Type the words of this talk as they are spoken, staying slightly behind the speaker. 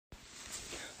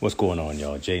What's going on,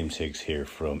 y'all? James Hicks here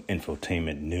from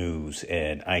Infotainment News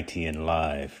and ITN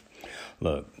Live.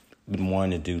 Look, been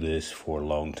wanting to do this for a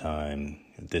long time.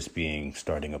 This being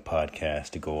starting a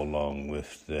podcast to go along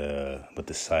with the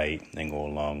site and go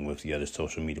along with the other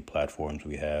social media platforms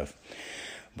we have.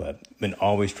 But been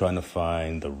always trying to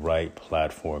find the right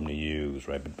platform to use,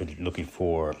 right? Been looking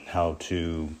for how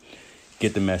to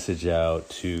get the message out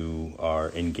to our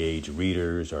engaged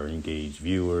readers, our engaged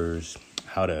viewers,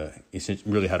 how to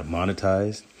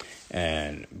monetize.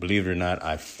 And believe it or not,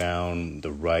 I found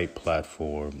the right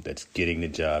platform that's getting the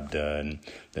job done,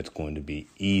 that's going to be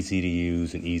easy to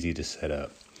use and easy to set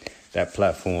up. That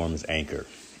platform is Anchor.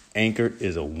 Anchor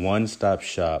is a one-stop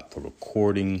shop for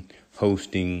recording,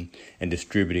 hosting, and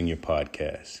distributing your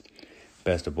podcast.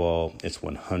 Best of all, it's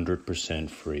 100%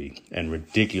 free and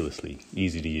ridiculously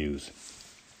easy to use.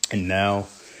 And now,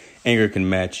 Anchor can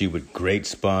match you with great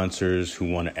sponsors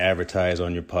who want to advertise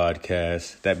on your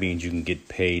podcast. That means you can get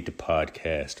paid to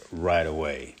podcast right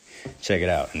away. Check it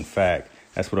out. In fact,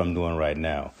 that's what I'm doing right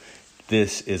now.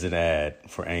 This is an ad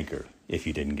for Anchor, if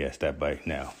you didn't guess that by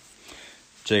now.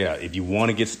 Check it out. If you want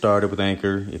to get started with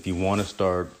Anchor, if you want to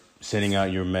start sending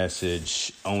out your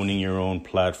message, owning your own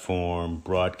platform,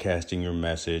 broadcasting your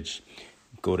message,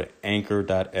 go to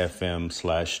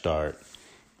anchor.fm/start.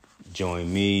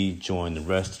 Join me, join the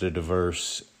rest of the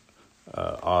diverse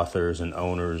authors and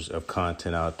owners of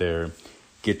content out there.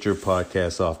 Get your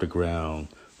podcast off the ground.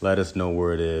 Let us know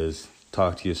where it is.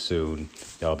 Talk to you soon.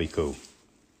 Y'all be cool.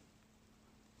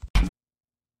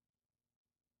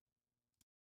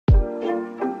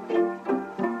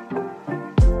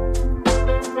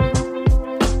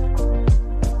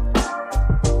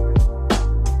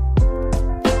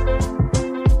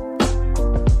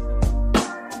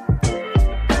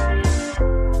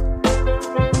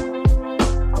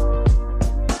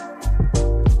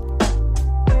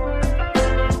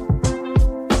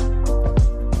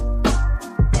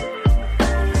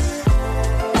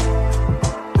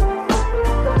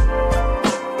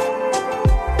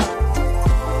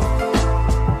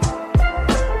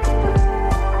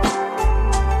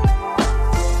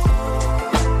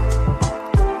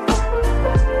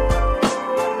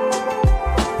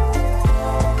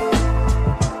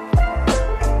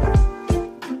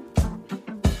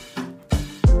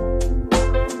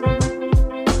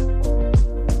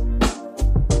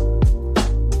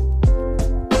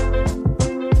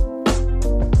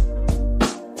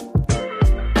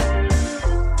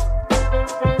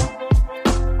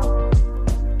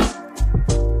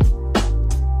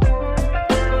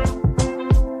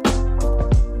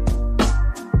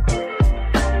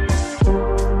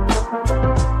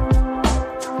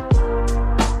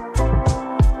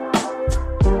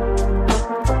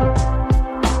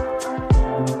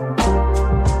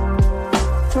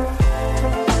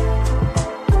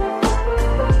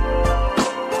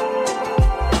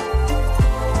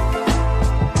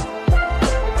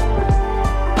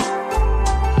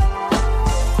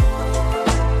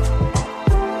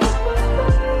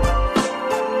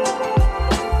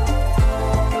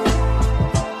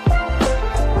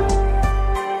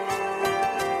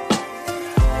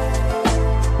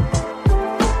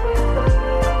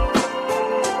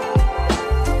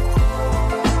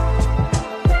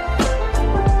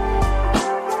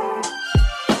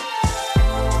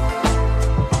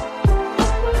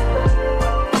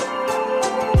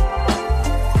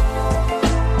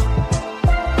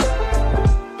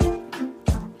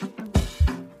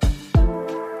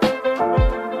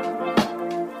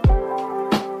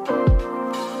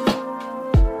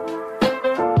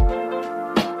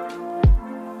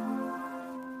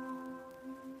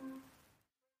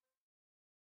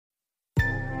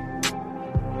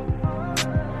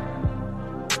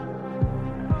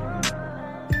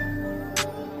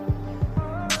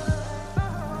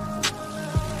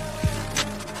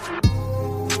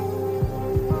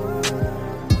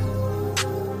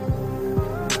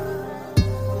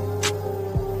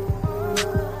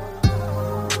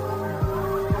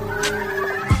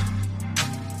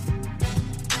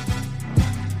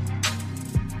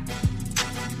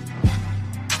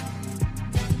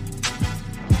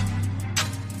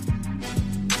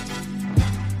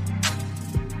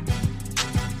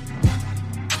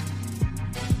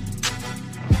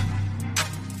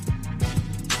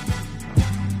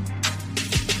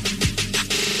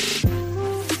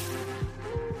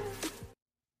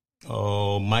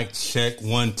 Mic check,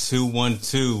 1 2 1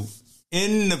 2.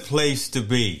 In the place to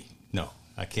be. No,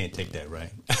 I can't take that, right?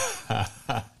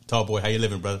 Tall boy, how you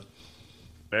living, brother?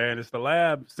 Man, it's the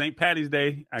lab. St. Patty's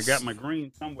Day. I got my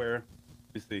green somewhere.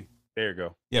 Let me see. There you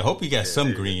go. Yeah, hope you got some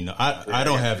There you green. go. I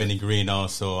don't have any green on,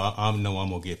 so I know I'm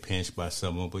gonna get pinched by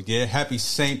someone. But yeah, happy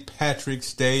St.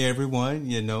 Patrick's Day, everyone.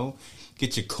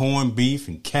 Get your corned beef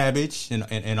and cabbage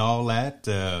and all that.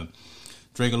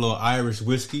 Drink a little Irish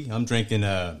whiskey. I'm drinking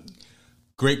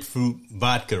grapefruit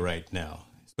vodka right now.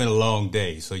 It's been a long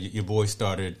day, so your boy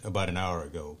started about an hour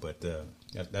ago, but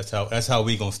that's how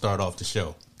we gonna start off the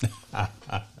show.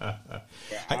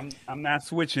 I'm not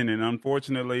switching, and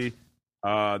unfortunately,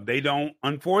 they don't.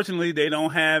 Unfortunately, they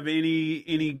don't have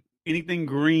anything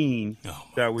green, Oh my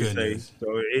shall we say? goodness! So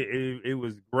it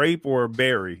was grape or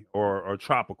berry or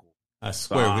tropical.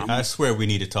 So I swear we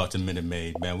need to talk to Minute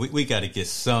Maid, man. We got to get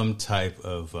some type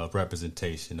of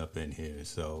representation up in here.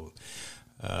 So,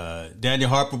 Daniel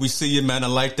Harper, we see you, man. I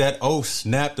like that. Oh,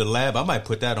 snap the lab. I might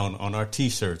put that on our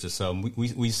T-shirts or something.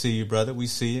 We see you, brother. We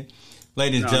see you.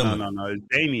 Ladies and gentlemen. No. It's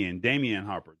Damian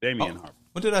Harper. Harper.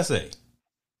 What did I say?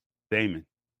 Damon.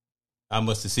 I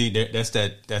must have seen that. That's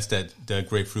that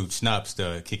grapefruit schnapps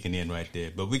kicking in right there.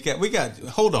 But we got.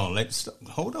 Hold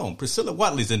on. Priscilla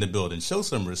Watley's in the building. Show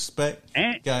some respect.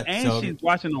 And she's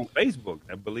watching on Facebook.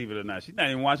 Believe it or not, she's not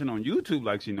even watching on YouTube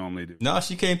like she normally do. No,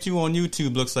 she came to on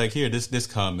YouTube. Looks like here this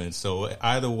comment. So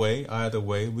either way,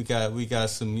 we got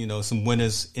some some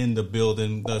winners in the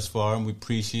building thus far, and we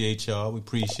appreciate y'all.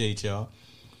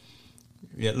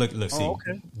 Yeah, look. See,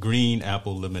 okay. Green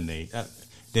apple lemonade.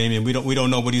 Damien, we don't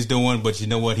know what he's doing, but you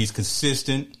know what? He's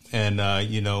consistent, and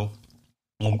on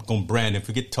Brandon.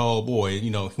 Forget Tall Boy.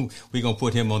 We're gonna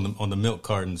put him on the milk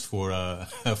cartons for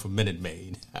Minute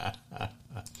Maid.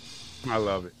 I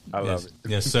love it. I love it.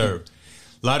 Yes, sir.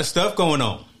 A lot of stuff going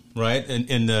on, right?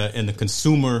 In the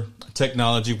consumer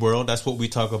technology world. That's what we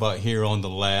talk about here on the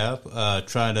lab.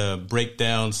 Trying to break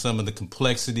down some of the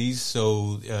complexities.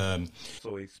 So he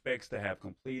expects to have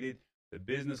completed the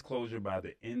business closure by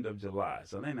the end of July.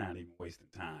 So they're not even wasting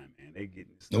time, man. They're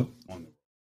getting stuff on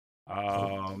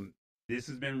the This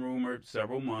has been rumored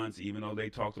several months, even though they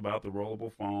talked about the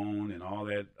rollable phone and all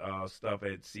that stuff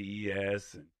at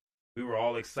CES. And we were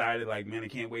all excited, like, man, I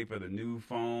can't wait for the new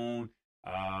phone.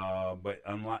 But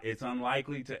it's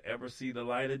unlikely to ever see the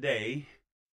light of day.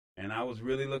 And I was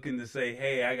really looking to say,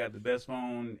 hey, I got the best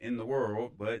phone in the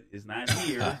world, but it's not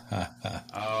here.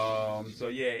 So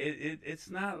yeah, it's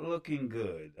not looking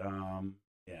good.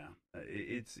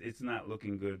 It's not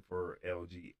looking good for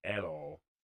LG at all.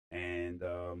 And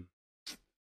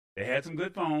they had some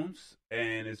good phones,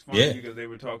 and it's funny because they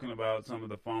were talking about some of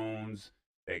the phones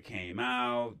that came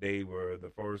out. They were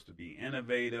the first to be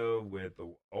innovative with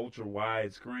the ultra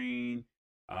wide screen.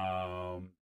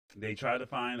 They tried to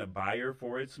find a buyer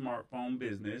for its smartphone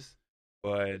business,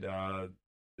 but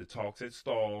the talks had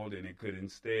stalled, and it could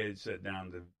instead shut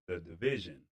down the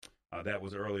division. That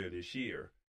was earlier this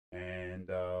year.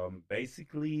 And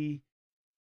basically,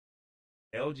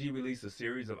 LG released a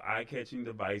series of eye-catching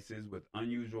devices with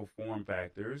unusual form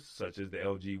factors, such as the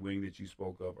LG Wing that you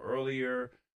spoke of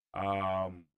earlier,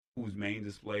 whose main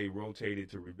display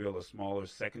rotated to reveal a smaller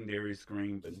secondary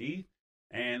screen beneath,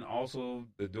 and also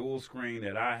the dual screen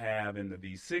that I have in the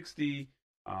V60.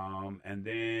 And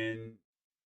then,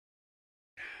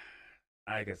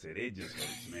 like I said, it just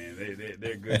hurts, man.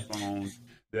 They're good phones.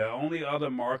 The only other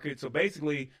market, so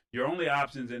basically your only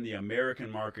options in the American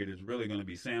market is really going to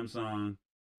be Samsung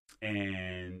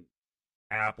and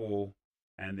Apple,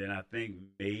 and then I think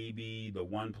maybe the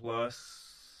OnePlus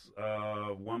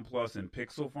and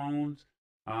Pixel phones.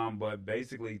 But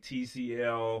basically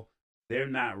TCL,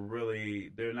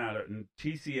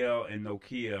 TCL and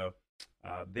Nokia,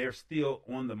 they're still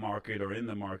on the market or in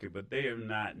the market, but they are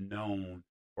not known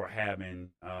for having,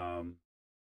 how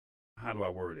do I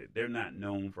word it? They're not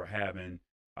known for having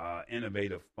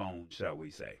innovative phones, shall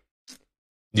we say.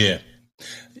 Yeah.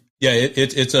 Yeah,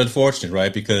 it's unfortunate,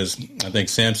 right? Because I think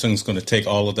Samsung's going to take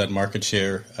all of that market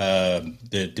share.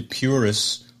 The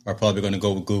purists are probably going to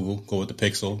go with Google, go with the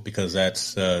Pixel, because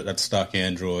that's stock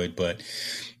Android. But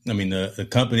I mean, the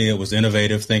company that was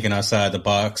innovative, thinking outside the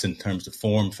box in terms of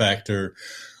form factor,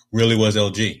 really was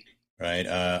LG, right?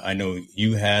 I know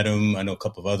you had them. I know a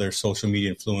couple of other social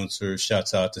media influencers.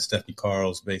 Shouts out to Stephanie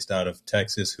Carls, based out of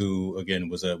Texas, who again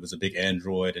was a big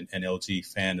Android and LG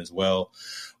fan as well.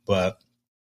 But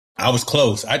I was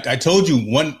close. I told you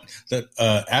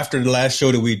that after the last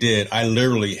show that we did, I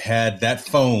literally had that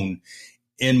phone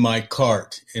in my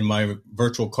cart, in my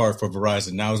virtual cart for Verizon.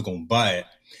 And I was going to buy it.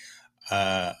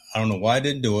 I don't know why I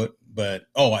didn't do it,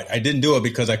 I didn't do it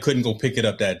because I couldn't go pick it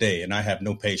up that day, and I have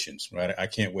no patience, right? I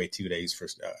can't wait 2 days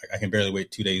I can barely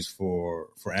wait 2 days for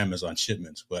Amazon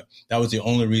shipments. But that was the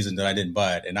only reason that I didn't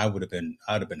buy it, and I'd have been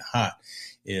hot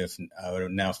if I would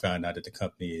have now found out that the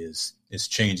company is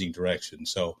changing direction.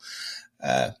 So,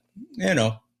 it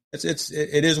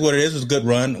is what it is. It was a good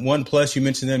run. OnePlus, you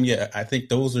mentioned them. Yeah, I think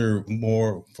those are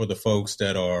more for the folks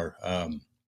that are.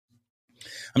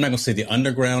 I'm not going to say the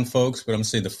underground folks, but I'm going to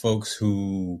say the folks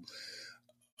who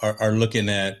are looking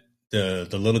at the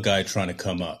little guy trying to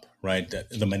come up, right?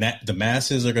 The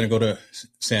masses are going to go to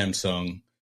Samsung.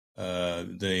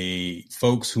 The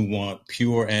folks who want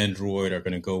pure Android are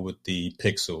going to go with the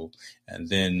Pixel, and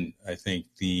then I think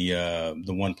the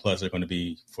OnePlus are going to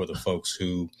be for the folks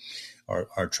who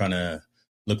are trying to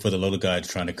look for the little guy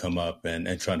trying to come up and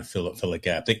trying to fill a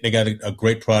gap. They got a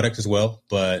great product as well,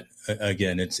 but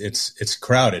again, it's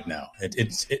crowded now.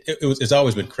 It's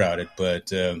always been crowded,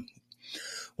 but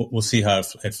we'll see how it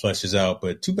fleshes out.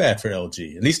 But too bad for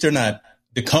LG. At least they're not.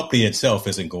 The company itself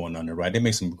isn't going under, right? They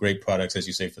make some great products, as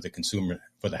you say, for the consumer,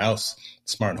 for the house,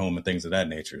 smart home, and things of that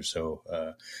nature. So,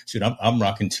 I'm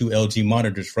rocking 2 LG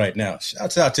monitors right now.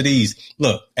 Shouts out to these.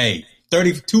 Look, hey,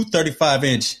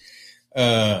 35-inch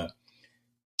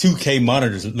 2K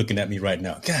monitors looking at me right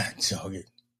now. God,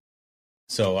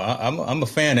 so I'm a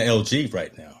fan of LG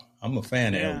right now. I'm a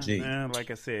fan of LG. Yeah,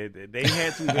 like I said, they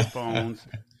had some good phones.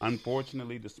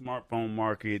 Unfortunately, the smartphone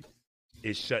market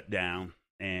is shut down.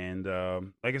 And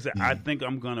like I said, I think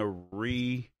I'm going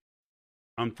to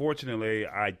unfortunately,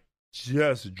 I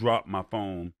just dropped my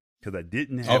phone because I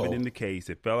didn't have it in the case.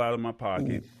 It fell out of my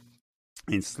pocket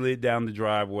and slid down the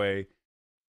driveway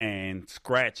and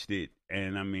scratched it.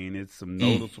 And I mean, it's some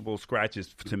noticeable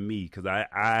scratches to me because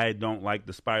I don't like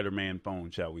the Spider-Man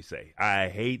phone, shall we say. I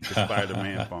hate the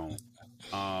Spider-Man phone.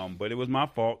 But it was my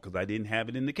fault because I didn't have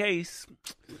it in the case.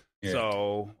 Yeah.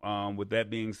 So with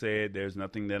that being said, there's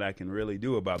nothing that I can really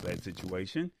do about that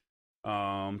situation.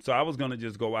 So I was going to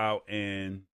just go out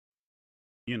and,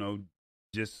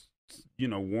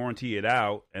 warranty it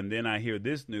out. And then I hear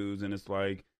this news and it's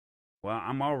like, well,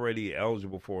 I'm already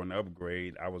eligible for an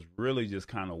upgrade. I was really just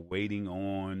kind of waiting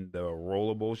on the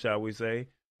rollable, shall we say.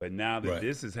 But now that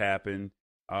this has happened,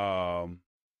 I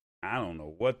don't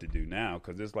know what to do now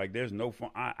because it's like there's no phone.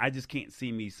 I just can't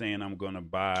see me saying I'm going to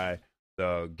buy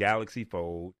the Galaxy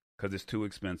Fold because it's too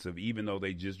expensive, even though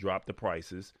they just dropped the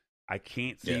prices. I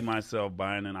can't see myself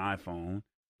buying an iPhone,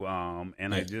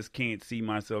 and I just can't see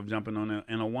myself jumping on a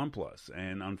OnePlus.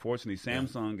 And unfortunately,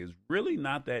 Samsung is really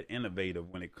not that innovative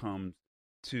when it comes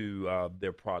to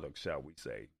their products, shall we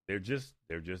say. They're just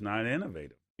not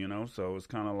innovative, So it's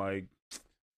kind of like,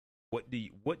 what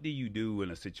do you do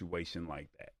in a situation like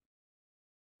that?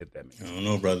 If that makes sense. I don't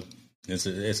know, brother. It's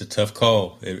a tough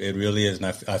call. It really is. And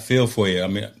I feel for you. I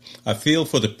mean, I feel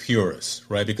for the purists,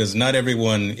 right? Because not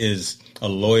everyone is a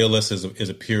loyalist, is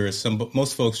a purist.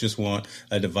 Most folks just want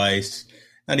a device,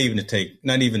 not even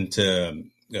to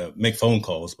make phone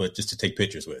calls, but just to take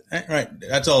pictures with. Right.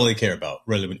 That's all they care about,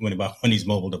 really, when these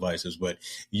mobile devices. But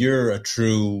you're a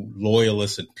true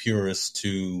loyalist and purist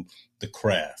to the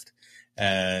craft.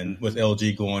 And with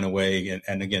LG going away,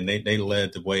 and again, they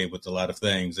led the way with a lot of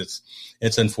things.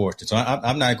 It's unfortunate. So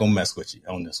I'm not gonna mess with you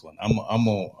on this one. I'm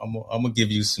gonna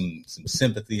give you some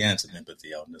sympathy and some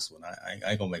empathy on this one. I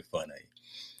ain't gonna make fun of you.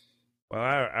 Well,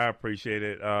 I appreciate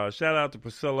it. Shout out to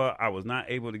Priscilla. I was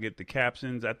not able to get the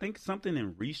captions. I think something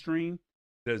in Restream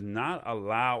does not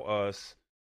allow us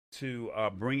to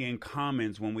bring in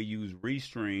comments when we use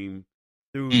Restream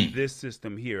through this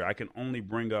system here. I can only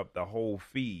bring up the whole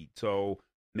feed. So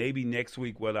maybe next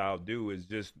week what I'll do is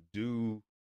just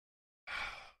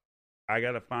I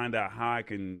got to find out how I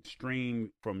can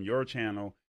stream from your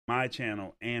channel, my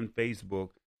channel, and Facebook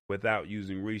without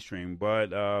using Restream.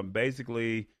 But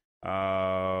basically,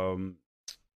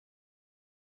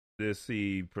 let's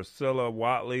see, Priscilla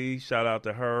Watley, shout out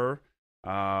to her.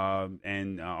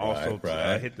 And also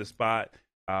hit the spot.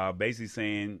 Basically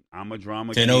saying I'm a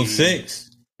drama king.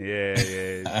 10:06.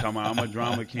 Yeah. Come on, I'm a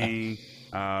drama king.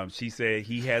 She said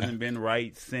he hasn't been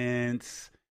right since.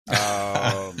 They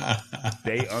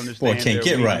understand can't their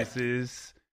get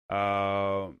weaknesses.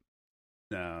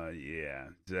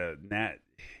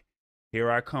 Here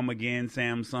I come again,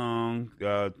 Samsung.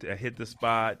 Hit the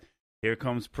spot. Here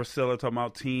comes Priscilla talking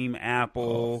about Team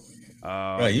Apple.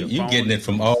 Right, you getting it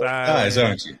from all sides,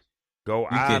 aren't you? Go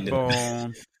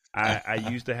iPhone. I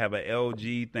used to have an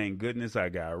LG. Thank goodness I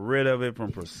got rid of it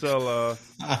from Priscilla.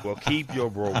 Well, keep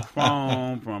your broke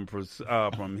phone from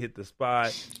Hit the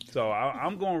Spot. So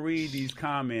I'm going to read these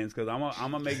comments because I'm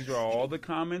going to make sure all the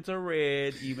comments are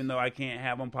read, even though I can't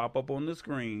have them pop up on the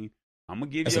screen. I'm gonna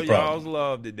give That's you a y'all's problem.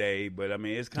 love today, but I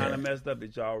mean it's kind Yeah. of messed up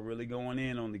that y'all really going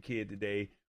in on the kid today.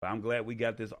 But I'm glad we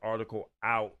got this article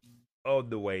out of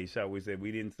the way, shall we say?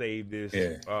 We didn't save this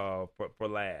Yeah. for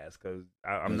last because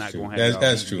I'm That's not true. gonna have y'all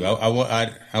That's beating true. me up.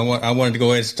 I wanted to go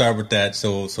ahead and start with that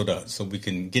so we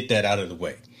can get that out of the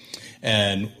way.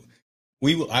 And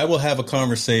I will have a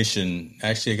conversation.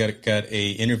 Actually, I got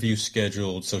a interview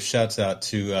scheduled. So shouts out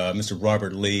to Mr.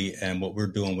 Robert Lee and what we're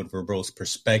doing with Verbose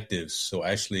Perspectives. So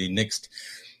actually next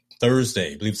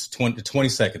Thursday, I believe it's the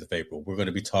 22nd of April, we're going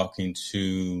to be talking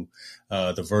to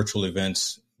the virtual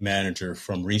events manager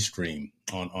from Restream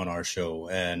on our show.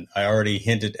 And I already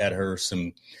hinted at her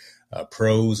some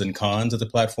pros and cons of the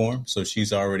platform. So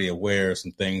she's already aware of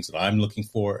some things that I'm looking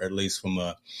for, at least from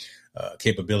a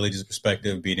capabilities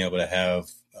perspective, being able to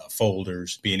have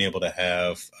folders, being able to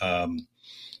have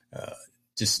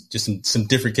just some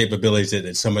different capabilities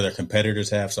that some of their competitors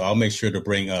have. So I'll make sure to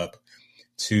bring up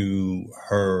to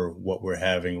her what we're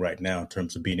having right now in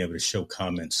terms of being able to show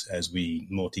comments as we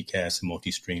multicast and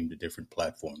multi-stream to different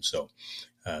platforms. So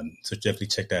definitely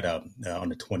check that out on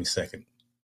the 22nd.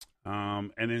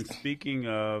 And then speaking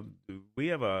of, we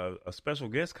have a special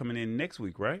guest coming in next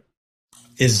week, right?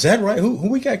 Is that right? Who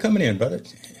we got coming in, brother?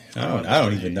 I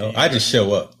don't even know. I just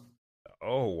show up.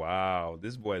 Oh wow,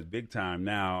 this boy is big time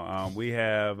now. We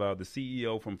have the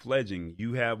CEO from Fledging.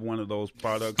 You have one of those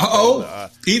products.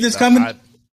 Ethan's coming.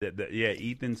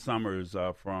 Ethan Summers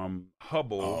from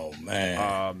Hubble. Oh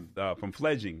man, from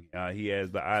Fledging. He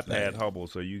has the iPad Hubble,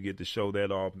 so you get to show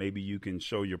that off. Maybe you can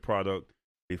show your product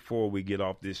before we get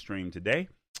off this stream today.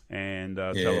 And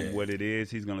tell him what it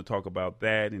is. He's going to talk about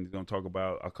that, and he's going to talk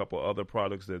about a couple other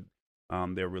products that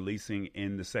they're releasing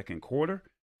in the second quarter,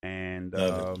 and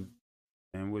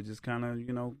we'll just kind of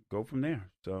go from there.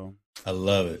 So I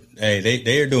love it. Hey,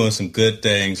 they are doing some good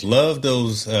things. Love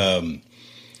those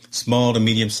small to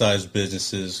medium sized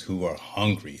businesses who are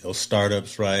hungry. Those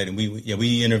startups, right? And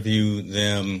we interview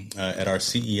them at our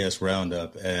CES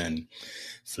roundup, and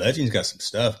Fledging's got some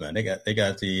stuff, man. They got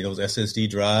those SSD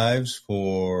drives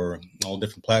for all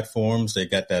different platforms. They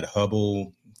got that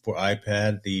Hubble for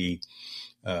iPad, the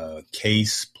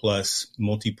case plus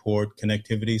multi-port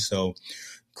connectivity. So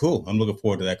cool. I'm looking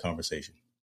forward to that conversation.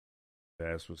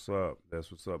 That's what's up.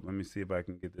 Let me see if I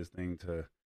can get this thing to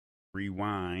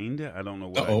rewind. I don't know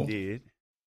what I did.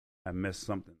 I messed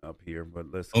something up here, but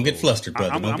Don't get flustered,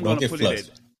 brother. Don't get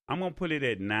flustered. I'm gonna put it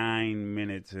at 9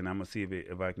 minutes, and I'm gonna see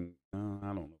if I can. I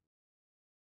don't know.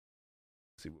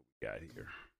 Let's see what we got here.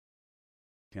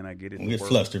 Can I get it? Don't get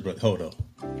flustered, but hold on.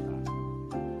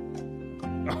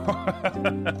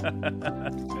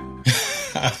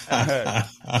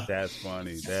 That's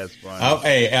funny.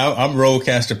 I'm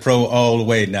Rodecaster Pro all the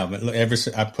way now. But look,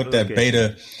 I put that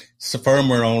beta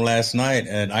firmware on last night,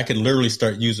 and I could literally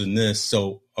start using this.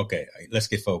 So, okay, let's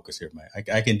get focused here, man.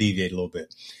 I can deviate a little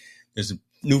bit. There's a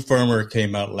new firmware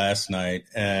came out last night,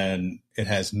 and it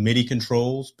has MIDI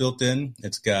controls built in.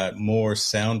 It's got more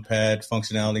sound pad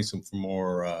functionality, so for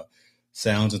more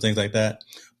sounds and things like that.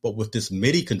 But with this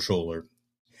MIDI controller,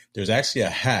 there's actually a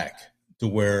hack to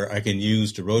where I can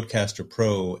use the Rodecaster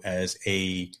Pro as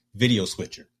a video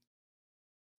switcher.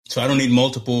 So I don't need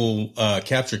multiple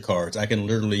capture cards. I can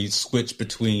literally switch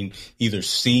between either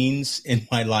scenes in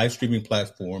my live streaming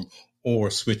platform or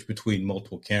switch between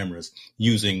multiple cameras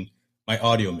using my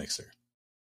audio mixer.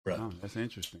 Oh, that's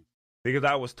interesting. Because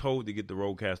I was told to get the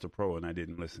Rodecaster Pro and I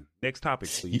didn't listen. Next topic,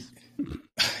 please.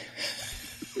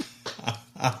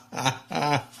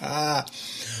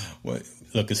 Well,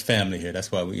 look, it's family here.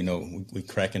 That's why we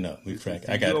cracking up.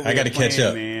 I got to catch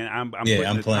up, man. I'm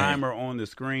putting the timer on the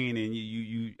screen,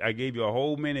 and I gave you a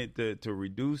whole minute to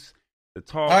reduce the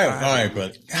talk. All right,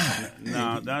 brother.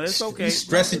 No, that's okay.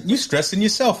 You stressing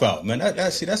yourself out, man.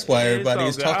 That's why everybody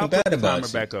is talking bad about you. I'll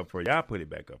put the timer back up for you. I'll put it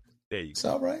back up. There you go. It's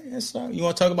all right. It's all right. You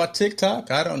want to talk about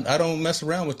TikTok? I don't mess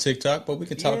around with TikTok, but we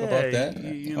can talk about that.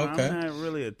 Okay. I'm not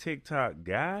really a TikTok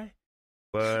guy.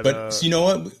 But you know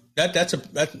what?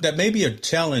 That may be a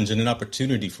challenge and an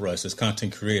opportunity for us as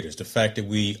content creators. The fact that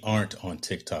we aren't on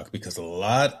TikTok, because a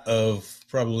lot of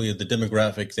probably the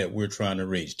demographic that we're trying to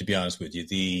reach, to be honest with you,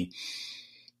 the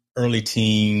early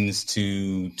teens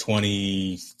to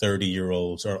 20,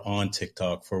 30-year-olds are on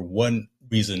TikTok for one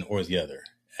reason or the other.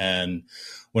 And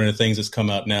one of the things that's come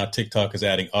out now, TikTok is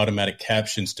adding automatic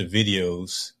captions to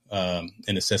videos,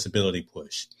 and accessibility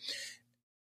push.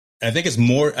 I think it's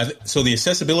more, so the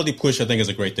accessibility push, I think, is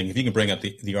a great thing. If you can bring up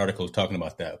the article talking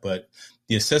about that. But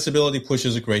the accessibility push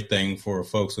is a great thing for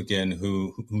folks, again,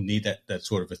 who need that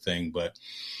sort of a thing. But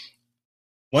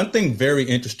one thing very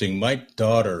interesting, my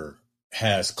daughter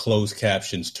has closed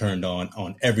captions turned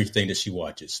on everything that she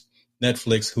watches.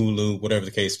 Netflix, Hulu, whatever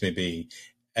the case may be.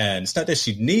 And it's not that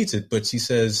she needs it, but she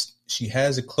says she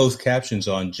has the closed captions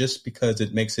on just because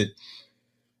it makes it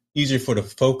easier for the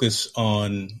focus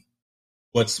on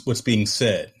what's being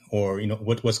said, or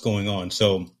what's going on.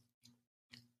 So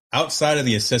outside of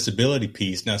the accessibility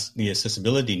piece, now the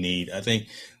accessibility need, I think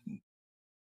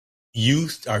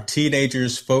youth, our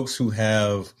teenagers, folks who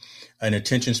have an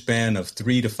attention span of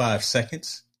 3 to 5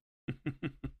 seconds.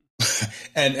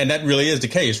 and that really is the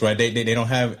case, right? They don't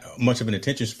have much of an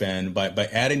attention span. By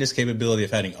adding this capability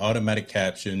of having automatic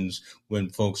captions when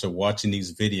folks are watching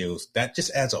these videos, that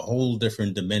just adds a whole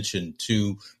different dimension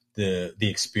to the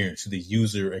experience, to the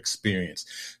user experience.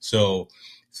 So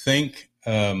think,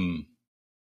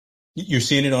 you're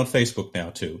seeing it on Facebook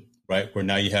now too, right? Where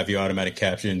now you have your automatic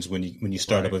captions when you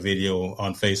start up a video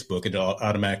on Facebook, it'll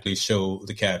automatically show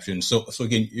the captions. So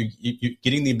again, you're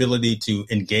getting the ability to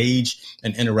engage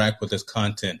and interact with this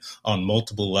content on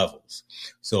multiple levels.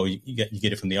 So you get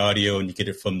it from the audio, and you get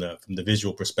it from the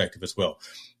visual perspective as well.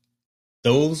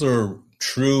 Those are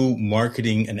true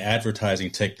marketing and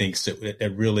advertising techniques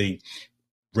that really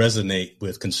resonate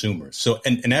with consumers. So,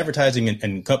 and advertising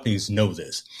and companies know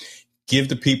this. Give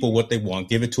the people what they want,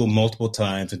 give it to them multiple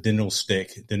times, and then it'll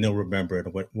stick, then they'll remember it,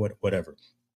 or whatever.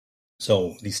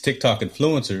 So these TikTok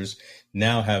influencers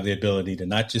now have the ability to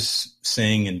not just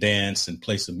sing and dance and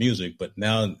play some music, but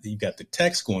now you got the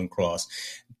text going across.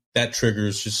 That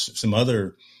triggers just some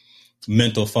other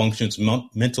mental functions,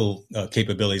 mental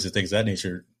capabilities and things of that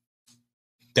nature.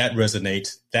 That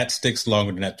resonates. That sticks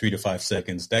longer than that 3 to 5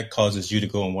 seconds. That causes you to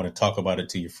go and want to talk about it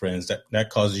to your friends. That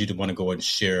causes you to want to go and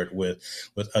share it with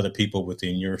other people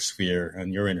within your sphere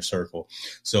and your inner circle.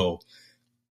 So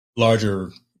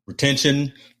larger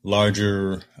retention,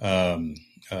 larger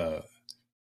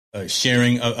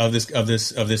sharing of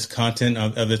this content,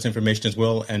 of this information as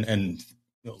well, and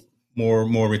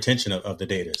more retention of the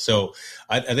data. So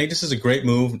I think this is a great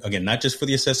move. Again, not just for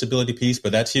the accessibility piece,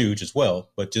 but that's huge as well.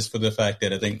 But just for the fact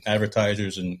that I think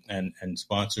advertisers and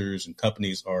sponsors and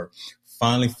companies are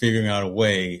finally figuring out a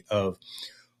way of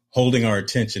holding our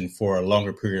attention for a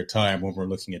longer period of time when we're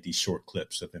looking at these short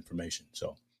clips of information.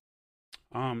 So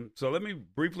let me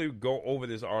briefly go over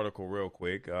this article real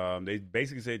quick. They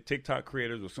basically said TikTok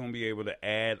creators will soon be able to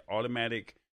add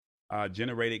automatic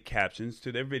generated captions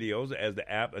to their videos as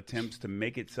the app attempts to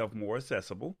make itself more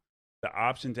accessible. The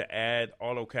option to add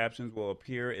auto captions will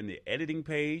appear in the editing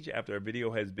page after a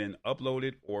video has been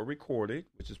uploaded or recorded,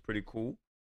 which is pretty cool.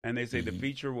 And they say the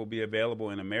feature will be available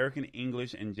in American,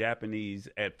 English, and Japanese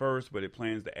at first, but it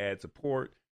plans to add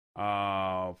support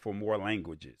for more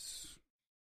languages.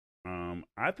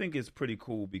 I think it's pretty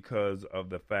cool because of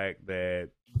the fact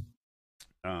that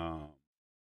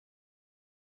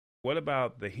what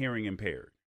about the hearing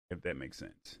impaired, if that makes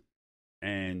sense?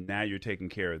 And now you're taking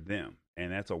care of them.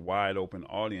 And that's a wide open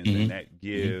audience. And that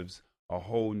gives a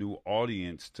whole new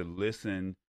audience to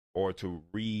listen or to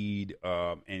read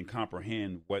and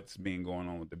comprehend what's being going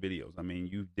on with the videos. I mean,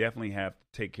 you definitely have to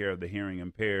take care of the hearing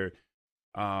impaired.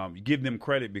 Give them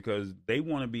credit because they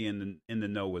want to be in the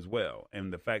know as well.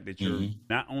 And the fact that you're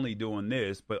not only doing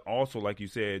this, but also, like you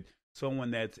said, someone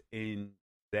that's in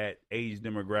that age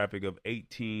demographic of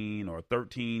 18 or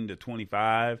 13 to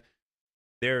 25,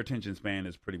 their attention span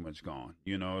is pretty much gone.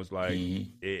 You know, it's like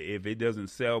if it doesn't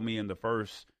sell me in the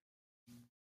first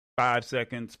 5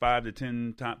 seconds, 5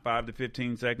 to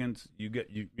 15 seconds,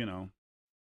 you know.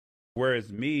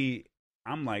 Whereas me,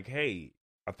 I'm like, hey,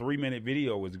 a 3-minute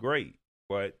video is great,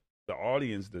 but the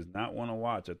audience does not want to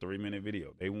watch a 3-minute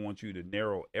video. They want you to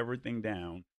narrow everything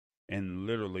down and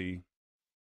literally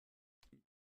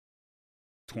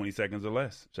 20 seconds or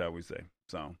less, shall we say.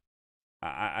 So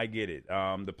I get it.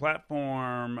 The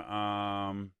platform,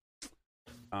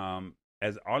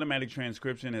 as automatic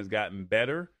transcription has gotten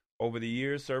better over the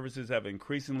years, services have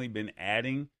increasingly been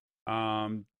adding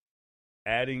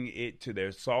it to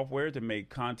their software to make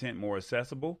content more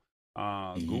accessible.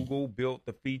 Google built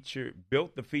the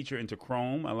feature into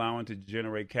Chrome, allowing to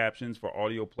generate captions for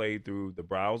audio played through the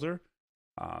browser.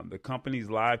 The company's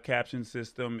live caption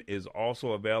system is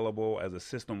also available as a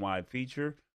system-wide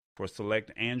feature for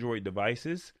select Android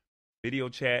devices. Video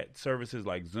chat services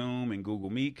like Zoom and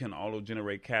Google Meet can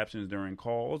auto-generate captions during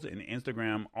calls, and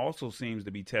Instagram also seems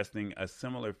to be testing a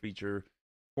similar feature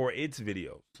for its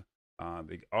videos.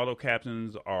 The auto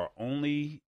captions are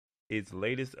only its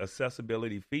latest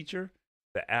accessibility feature.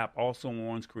 The app also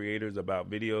warns creators about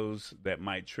videos that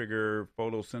might trigger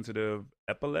photosensitive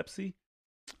epilepsy.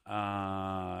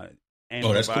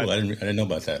 That's cool. I didn't know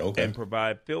about that. Okay. And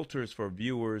provide filters for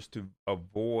viewers to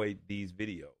avoid these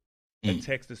videos. The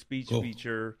text-to-speech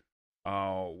feature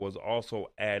was also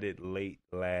added late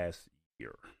last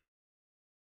here.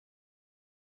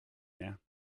 Yeah.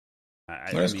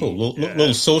 That's cool.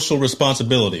 Little social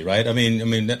responsibility, right? I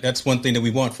mean, that's one thing that we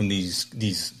want from these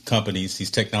companies,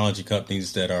 these technology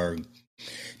companies that are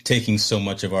taking so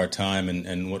much of our time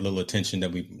and what little attention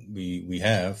that we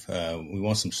have. We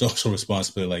want some social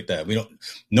responsibility like that. We don't,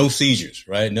 no seizures,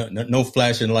 right? No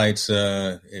flashing lights.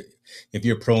 If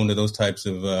you're prone to those types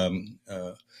of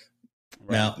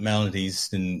maladies,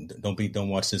 then don't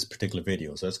watch this particular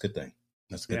video. So that's a good thing.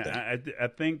 That's a good thing. I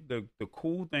think the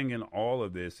cool thing in all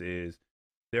of this is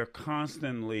they're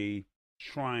constantly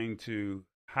trying to,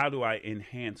 how do I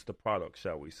enhance the product,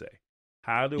 shall we say?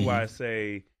 How do I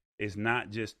say it's not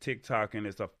just TikTok and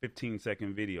it's a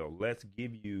 15-second video? Let's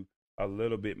give you a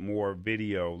little bit more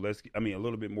video. A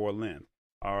little bit more length.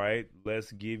 All right.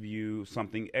 Let's give you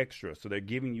something extra. So they're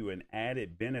giving you an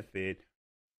added benefit.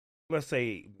 Let's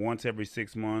say once every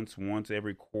 6 months, once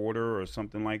every quarter or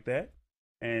something like that.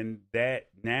 And that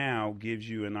now gives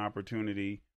you an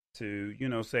opportunity to,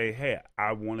 say, hey,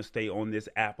 I want to stay on this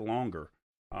app longer,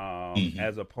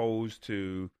 as opposed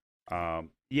to,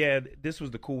 this was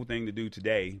the cool thing to do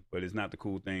today, but it's not the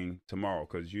cool thing tomorrow,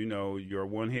 because, you're a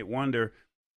one-hit wonder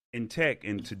in tech,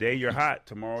 and today you're hot,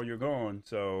 tomorrow you're gone.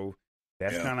 So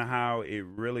that's kind of how it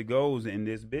really goes in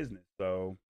this business.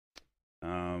 So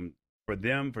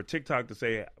for TikTok to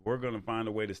say, we're going to find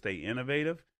a way to stay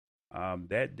innovative,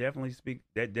 that definitely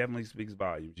speaks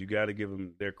volumes. You got to give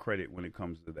them their credit when it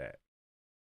comes to that.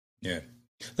 Yeah.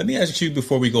 Let me ask you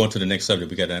before we go on to the next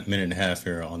subject. We got a minute and a half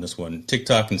here on this one.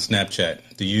 TikTok and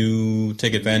Snapchat. Do you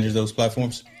take advantage of those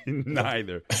platforms?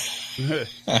 Neither.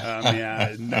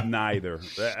 Neither.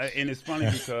 And it's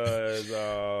funny because,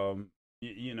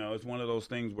 it's one of those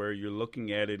things where you're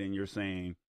looking at it and you're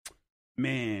saying,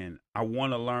 man, I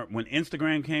want to learn. When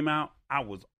Instagram came out, I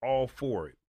was all for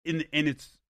it. In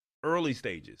its early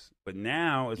stages. But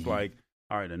now it's like,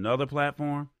 all right, another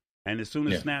platform. And as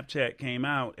soon as Snapchat came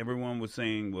out, everyone was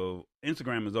saying, well,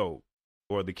 Instagram is old.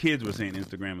 Or the kids were saying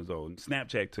Instagram is old. And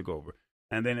Snapchat took over.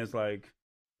 And then it's like,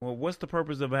 well, what's the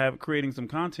purpose of creating some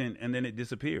content? And then it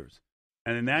disappears.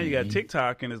 And then now you got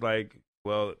TikTok, and it's like,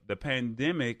 well, the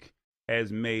pandemic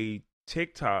has made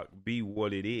TikTok be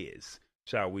what it is,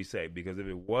 shall we say. Because if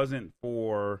it wasn't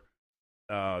for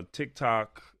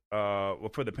TikTok,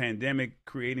 for the pandemic,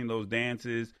 creating those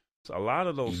dances, so a lot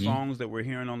of those songs that we're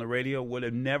hearing on the radio would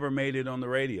have never made it on the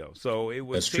radio. So it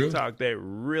was TikTok that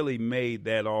really made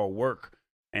that all work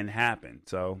and happen.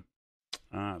 So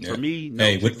for me,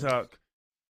 TikTok.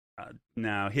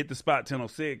 Now Hit the Spot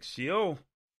 1006. She'll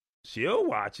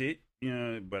watch it,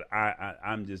 but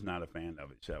I'm just not a fan of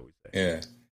it, shall we say?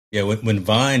 Yeah. When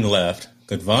Vine left,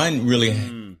 because Vine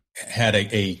really had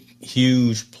a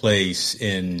huge place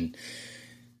in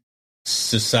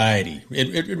society.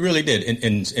 It really did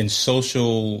in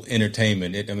social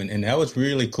entertainment. And that was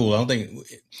really cool. I don't think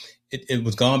it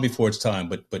was gone before its time,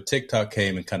 but TikTok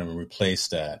came and kind of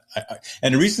replaced that.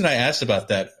 And the reason I asked about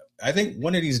that, I think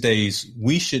one of these days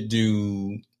we should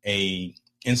do a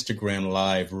Instagram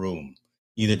live room,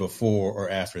 either before or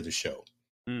after the show.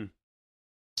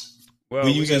 Well,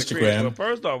 we use Instagram.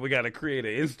 First off, we got to create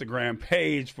an Instagram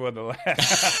page for the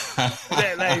last.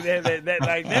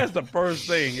 That's the first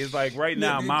thing. It's like right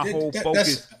now, my whole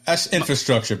focus. That's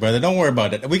infrastructure, brother. Don't worry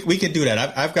about it. We can do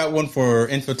that. I've got one for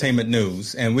infotainment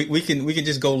news, and we can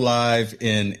just go live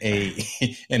in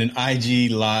an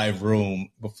IG live room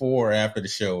before or after the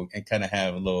show, and kind of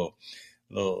have a little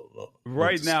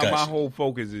right now, my whole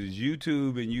focus is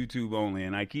YouTube and YouTube only,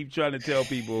 and I keep trying to tell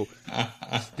people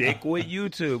stick with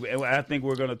YouTube. And I think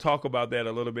we're going to talk about that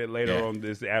a little bit later on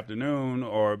this afternoon,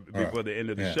 or before the end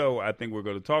of the show. I think we're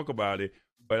going to talk about it,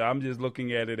 but I'm just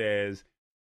looking at it as,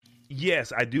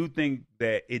 yes, I do think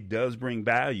that it does bring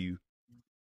value.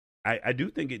 I do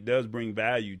think it does bring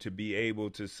value to be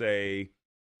able to say,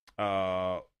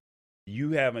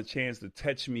 you have a chance to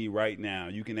touch me right now.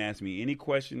 You can ask me any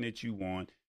question that you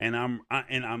want, and I'm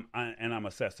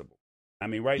accessible. I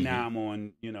mean, right now I'm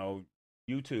on,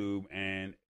 YouTube,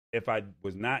 and if I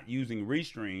was not using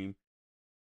Restream,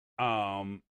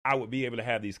 I would be able to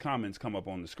have these comments come up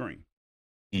on the screen,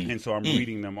 and so I'm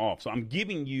reading them off. So I'm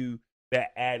giving you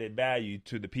that added value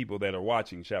to the people that are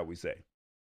watching, shall we say?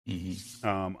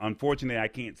 Unfortunately, I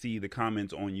can't see the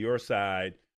comments on your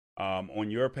side,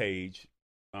 on your page.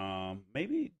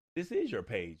 Maybe this is your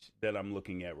page that I'm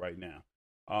looking at right now.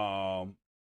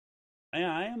 And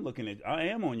I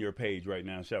am on your page right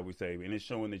now, shall we say, and it's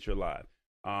showing that you're live.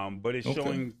 But it's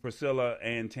showing Priscilla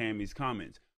and Tammy's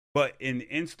comments. But in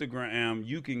Instagram,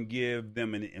 you can give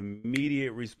them an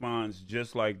immediate response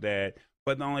just like that.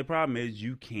 But the only problem is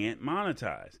you can't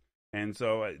monetize. And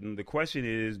so the question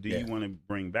is, do you want to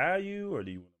bring value or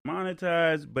do you want to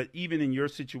monetize? But even in your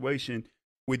situation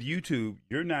with YouTube,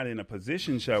 you're not in a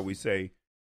position, shall we say,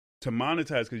 to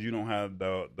monetize because you don't have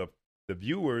the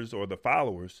viewers or the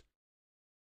followers.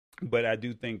 But I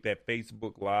do think that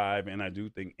Facebook Live and I do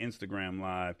think Instagram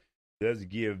Live does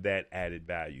give that added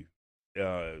value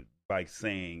by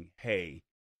saying, hey,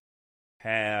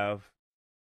 have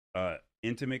an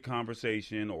intimate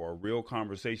conversation or a real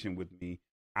conversation with me.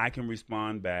 I can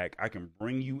respond back. I can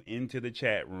bring you into the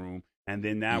chat room. And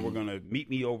then now we're going to meet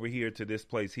me over here to this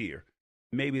place here.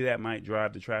 Maybe that might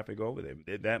drive the traffic over there.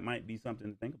 That might be something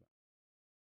to think about.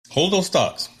 Hold those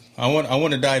thoughts. I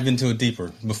want to dive into it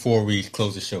deeper before we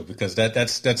close the show, because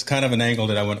that's kind of an angle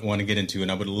that I want to get into,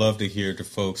 and I would love to hear the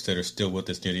folks that are still with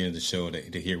us near the end of the show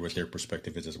to hear what their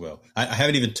perspective is as well. I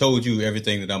haven't even told you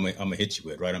everything that I'm gonna hit you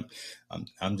with, right?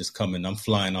 I'm just coming. I'm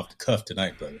flying off the cuff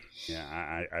tonight, brother. Yeah,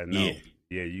 I know.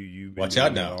 Yeah, you watch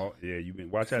out now. You've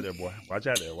been watch out there, boy. Watch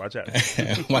out there. Watch out.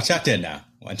 Watch out there now.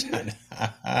 Watch out.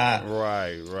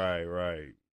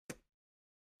 Right.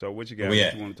 So what you got? What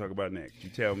you want to talk about next? You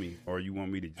tell me, or you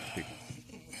want me to just pick one?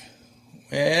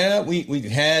 Yeah, we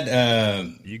had.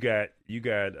 You got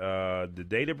the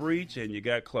data breach, and you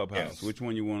got Clubhouse. Yes. Which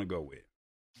one you want to go with?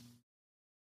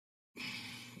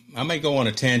 I might go on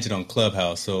a tangent on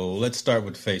Clubhouse, so let's start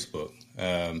with Facebook.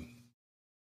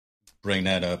 Bring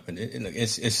that up, and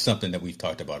it's something that we've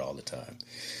talked about all the time.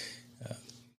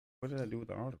 What did I do with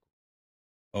the article?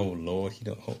 Oh Lord,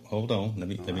 hold on. Let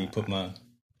me put my.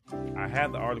 I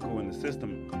have the article in the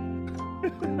system.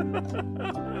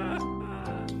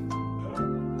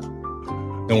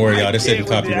 Don't worry, y'all. This isn't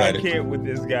copyrighted. I can't with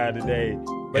this guy today,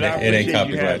 but it ain't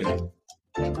copyrighted.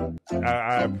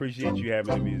 I appreciate you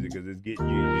having the music because it's getting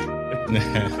you.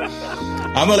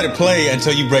 I'm gonna let it play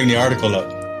until you bring the article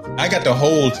up. I got the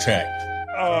whole track.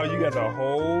 Oh, you got the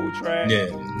whole track? Yeah.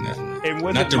 And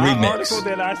was not it the my remix article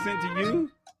that I sent to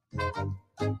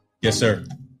you? Yes, sir.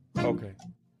 Okay.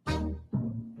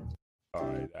 All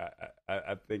right.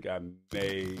 I think I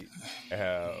may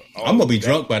have. I'm gonna be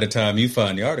drunk by the time you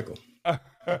find the article.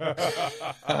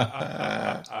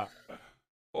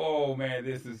 Oh man,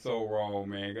 this is so wrong,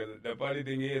 man. Because the funny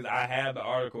thing is, I have the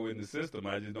article in the system.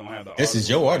 I just don't have the. This is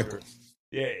your article.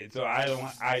 Yeah, so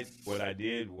what I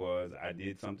did was I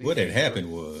did something. What had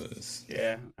happened was.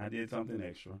 Yeah, I did something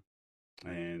extra,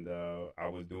 and I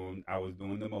was doing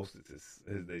the mostest,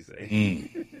 as they say.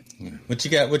 What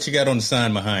you got on the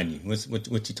sign behind you? What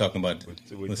you talking about?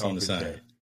 What's on the sign?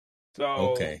 So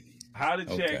okay. How to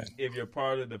check if you're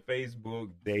part of the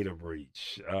Facebook data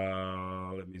breach?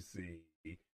 Let me see.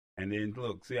 And then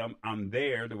look, see, I'm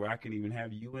there to where I can even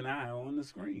have you and I on the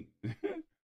screen.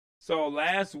 So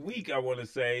last week, I want to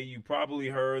say you probably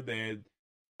heard that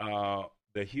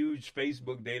the huge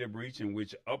Facebook data breach in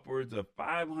which upwards of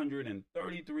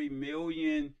 533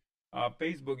 million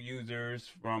Facebook users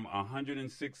from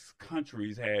 106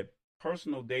 countries had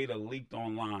personal data leaked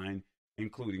online,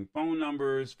 including phone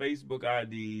numbers, Facebook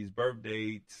IDs, birth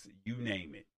dates, you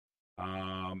name it.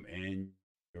 And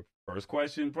your first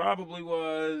question probably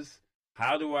was,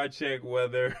 how do I check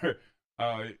whether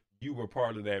you were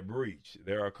part of that breach?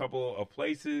 There are a couple of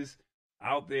places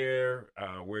out there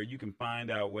where you can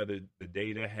find out whether the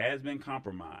data has been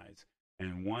compromised.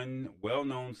 And one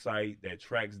well-known site that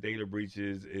tracks data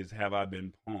breaches is Have I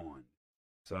Been Pawned?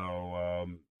 So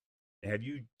have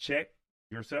you checked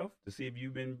yourself to see if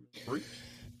you've been breached?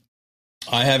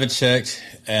 I haven't checked,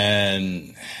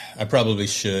 and I probably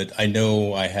should. I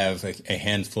know I have a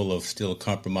handful of still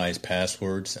compromised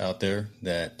passwords out there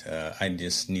that I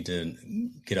just need to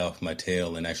get off my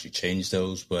tail and actually change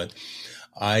those. But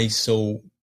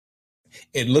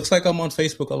it looks like I'm on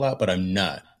Facebook a lot, but I'm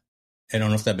not. I don't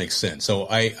know if that makes sense. So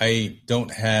I've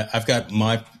got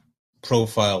my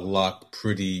profile locked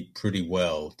pretty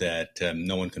well that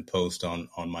no one can post on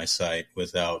my site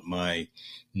without my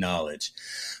knowledge.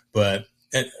 But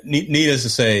needless to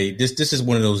say, this is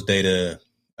one of those data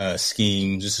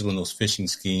schemes. This is one of those phishing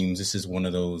schemes. This is one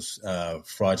of those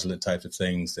fraudulent types of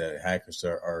things that hackers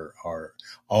are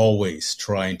always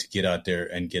trying to get out there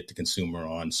and get the consumer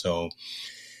on. So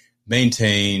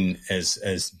maintain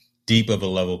as deep of a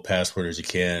level password as you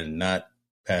can, not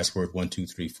password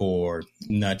 1234,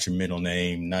 not your middle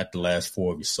name, not the last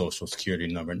four of your social security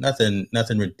number, nothing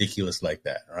ridiculous like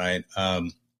that, right?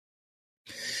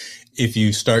 If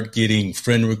you start getting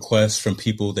friend requests from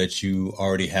people that you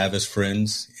already have as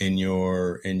friends in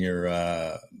your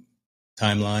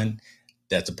timeline,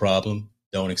 that's a problem.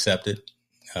 Don't accept it.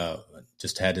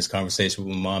 Just had this conversation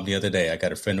with my mom the other day. I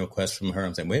got a friend request from her.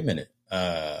 I'm saying, wait a minute,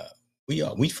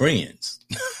 we friends.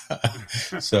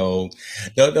 So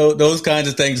those kinds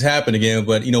of things happen again.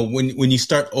 But, when you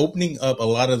start opening up a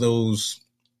lot of those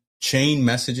chain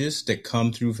messages that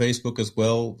come through Facebook as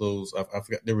well, those, I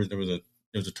forgot, there was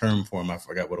a term for them. I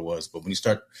forgot what it was. But when you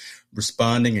start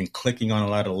responding and clicking on a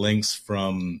lot of links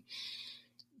from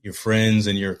your friends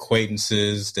and your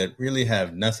acquaintances that really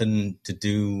have nothing to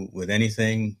do with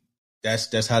anything,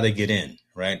 that's how they get in,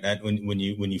 right? That when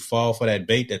you fall for that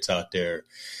bait that's out there,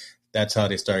 that's how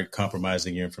they start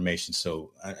compromising your information.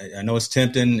 So I know it's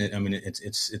tempting. I mean,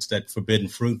 it's that forbidden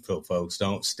fruit, folks.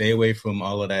 Don't stay away from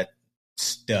all of that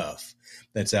stuff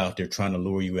that's out there trying to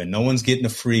lure you in. No one's getting a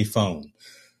free phone.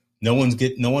 No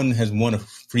one has won a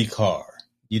free car.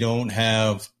 You don't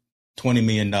have $20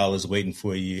 million waiting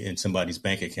for you in somebody's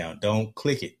bank account. Don't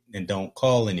click it and don't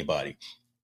call anybody.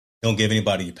 Don't give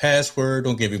anybody your password.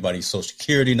 Don't give anybody your social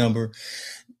security number.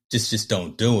 Just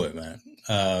don't do it, man.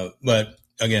 But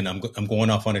again, I'm going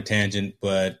off on a tangent,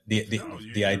 but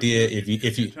the idea, if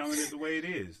you telling it the way it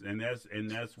is, and that's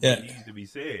what needs to be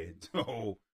said.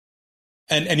 So,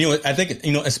 and I think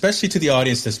especially to the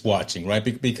audience that's watching, right?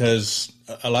 Because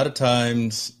a lot of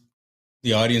times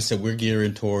the audience that we're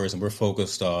gearing towards and we're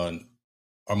focused on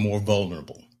are more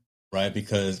vulnerable, right?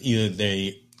 Because either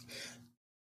they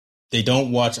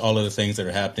don't watch all of the things that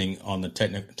are happening on the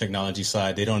technology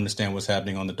side. They don't understand what's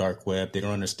happening on the dark web. They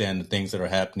don't understand the things that are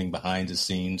happening behind the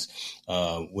scenes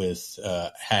with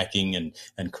hacking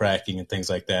and cracking and things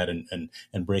like that and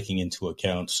breaking into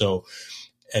accounts. So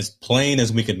as plain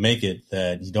as we could make it,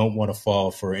 that you don't want to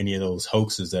fall for any of those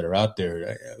hoaxes that are out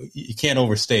there. You can't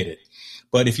overstate it.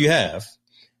 But if you have,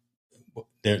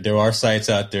 there are sites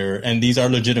out there, and these are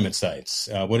legitimate sites.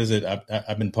 What is it?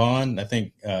 I've been pawned. I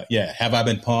think, Have I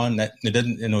been pawned? That it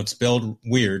doesn't, it's spelled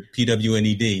weird,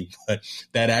 PWNED, but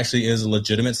that actually is a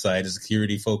legitimate site, a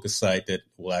security focused site that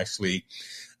will actually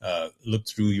look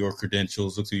through your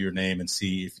credentials, look through your name, and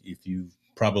see if you've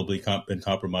probably been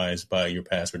compromised by your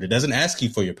password. It doesn't ask you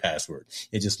for your password.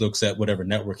 It just looks at whatever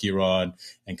network you're on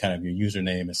and kind of your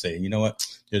username and say, you know what,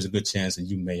 there's a good chance that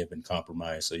you may have been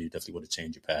compromised. So you definitely want to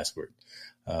change your password.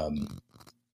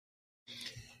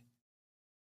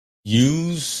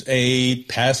 Use a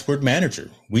password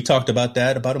manager. We talked about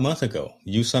that about a month ago.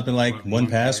 Use something like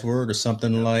 1Password or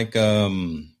something like, what's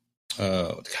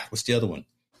the other one?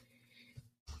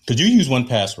 Could you use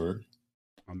 1Password?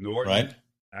 Norton. Right?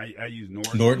 I use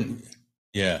Norton. Norton.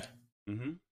 Yeah.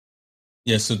 Mm-hmm.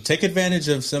 Yeah. So take advantage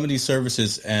of some of these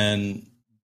services, and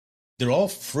they're all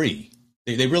free.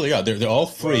 They really are. They're all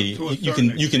free. Well, you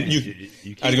can. I was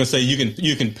going to say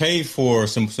you can pay for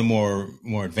some more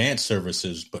advanced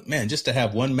services, but man, just to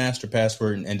have one master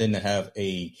password and then to have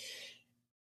a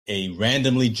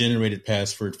randomly generated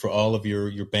password for all of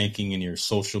your banking and your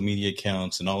social media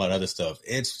accounts and all that other stuff,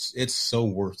 it's so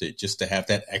worth it just to have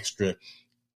that extra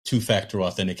two-factor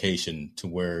authentication to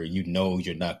where you're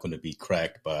not going to be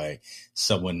cracked by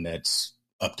someone that's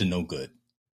up to no good.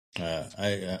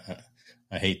 I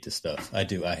hate this stuff. I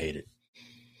do. I hate it.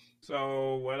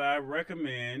 So what I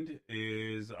recommend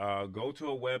is go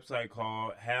to a website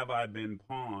called Have I Been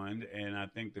Pawned? And I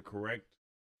think the correct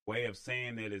way of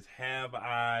saying that is Have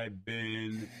I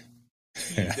Been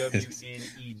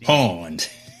PWNED? Pawned.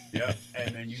 Yep.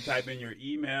 And then you type in your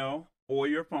email or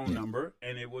your phone number,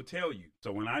 and it will tell you.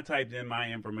 So when I typed in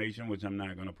my information, which I'm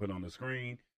not going to put on the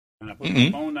screen, and I put my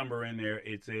phone number in there,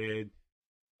 it said,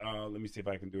 let me see if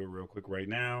I can do it real quick right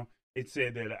now. It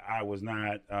said that I was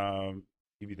not,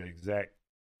 give you the exact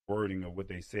wording of what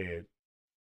they said,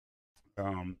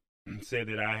 said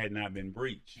that I had not been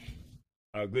breached.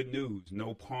 Good news,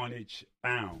 no pawnage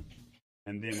found.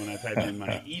 And then when I typed in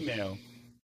my email,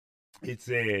 it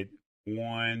said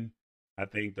 1, I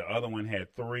think the other one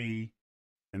had 3,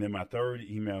 and then my third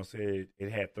email said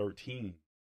it had 13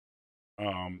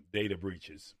 data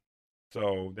breaches.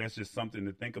 So that's just something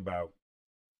to think about.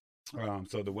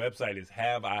 So the website is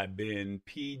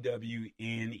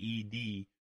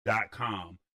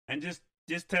haveibeenpwned.com, and just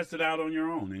test it out on your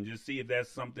own and just see if that's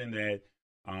something that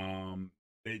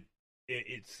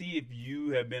see if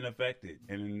you have been affected,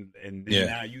 and then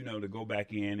now to go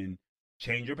back in and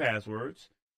change your passwords,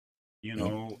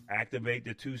 activate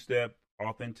the 2-step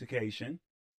authentication,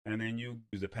 and then you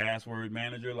use a password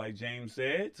manager like James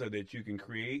said, so that you can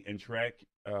create and track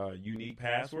unique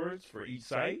passwords for each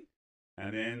site.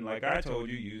 And then, like I told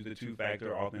you, use the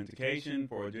 2-factor authentication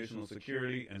for additional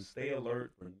security, and stay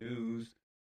alert for news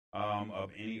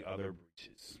of any other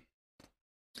breaches.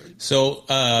 So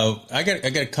I got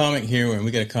a comment here, and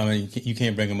we got a comment. You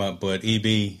can't bring them up, but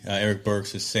Eric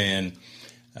Burks is saying,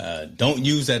 don't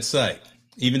use that site.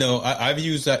 Even though I've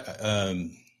used that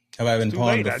Have I been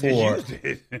pawned before? I just used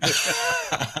it.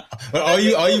 But all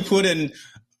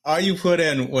you put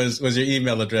in was your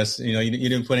email address. You know, you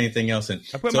didn't put anything else in.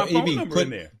 I put my phone number in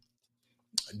there.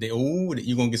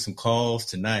 You're gonna get some calls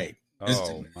tonight.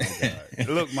 Oh my God!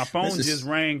 Look, my phone just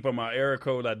rang from my area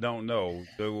code I don't know.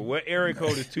 So what area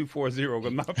code is 240?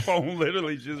 Because my phone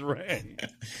literally just rang.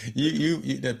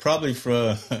 You probably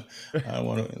from. I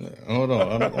want to hold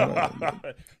on.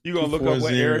 You gonna look up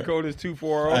what area code is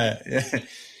 240?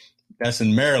 That's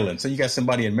in Maryland. So you got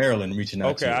somebody in Maryland reaching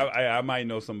out to you. Okay, I might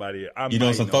know somebody. You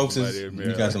got some folks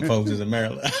in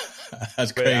Maryland.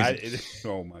 That's crazy.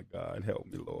 Oh my God! Help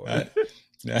me, Lord.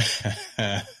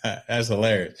 That's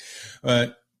hilarious.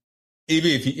 But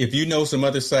Evie, if you know some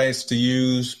other sites to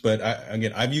use, but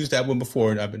I've used that one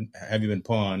before. Have you been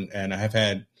pawned, and I have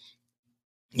had,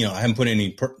 I haven't put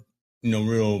any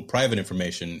real private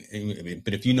information.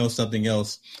 But if you know something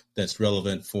else that's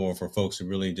relevant for folks to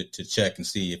really to check and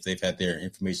see if they've had their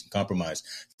information compromised,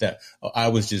 I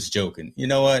was just joking. You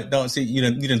know what? Don't see you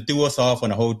done threw us off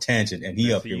on a whole tangent, and he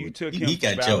took him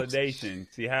got validation.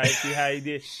 Jokes. See how he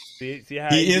did. See how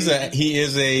he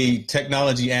is a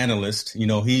technology analyst.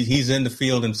 He's in the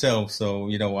field himself. So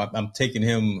I'm taking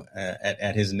him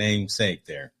at his namesake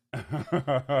there.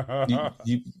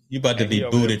 you about to be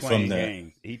booted from the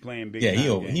games. He playing big. Yeah,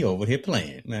 he over here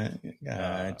playing, man.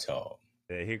 God, talk.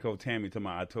 Here go Tammy to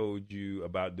I told you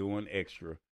about doing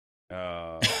extra.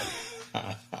 I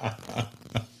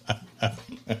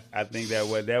think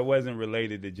that wasn't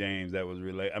related to James. That was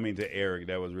to Eric.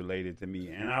 That was related to me,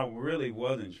 and I really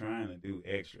wasn't trying to do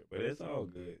extra, but it's all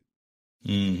good.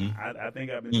 Mm-hmm. I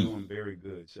think I've been doing very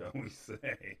good, shall we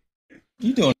say?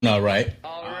 You doing all right?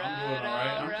 All right.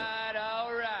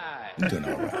 You doing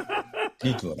all right.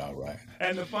 You doing all right.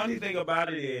 And the funny thing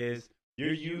about it is,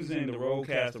 you're using the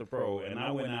Rodecaster Pro, and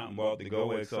I went out and bought the Go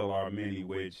XLR Mini,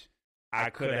 which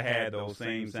I could have had those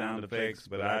same sound effects,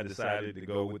 but I decided to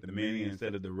go with the Mini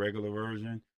instead of the regular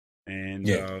version. And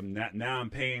now I'm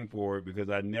paying for it because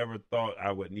I never thought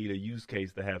I would need a use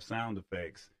case to have sound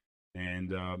effects.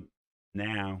 And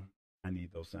now I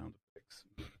need those sound effects.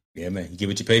 Yeah, man, you get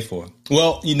what you pay for.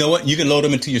 Well, you know what? You can load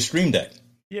them into your Stream Deck.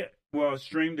 Yeah, well,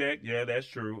 Stream Deck, yeah, that's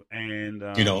true. And,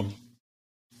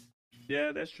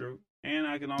 yeah, that's true. And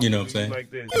I can also do it like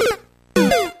this.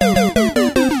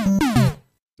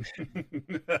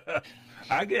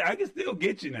 I can still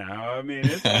get you now. I mean,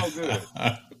 it's all good.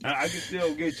 I can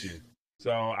still get you.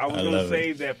 So I was going to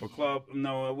save that for Club.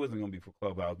 No, it wasn't going to be for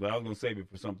Clubhouse, but I was going to save it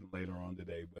for something later on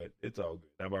today. But it's all good.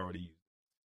 I've already used it.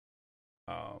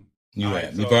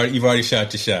 You've already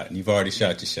shot your shot. You've already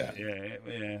shot your shot. Yeah.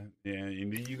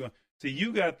 And then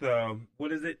you got the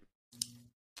what is it?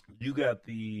 You got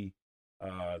the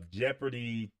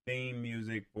Jeopardy theme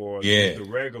music for the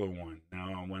regular one.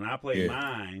 Now, when I play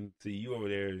mine, see you over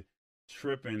there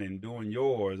tripping and doing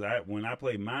yours. When I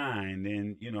play mine,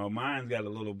 then mine's got a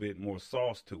little bit more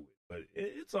sauce to it. But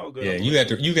it's all good. Yeah, you got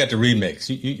the remix.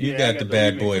 You got the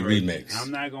bad boy remix.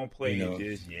 I'm not gonna play it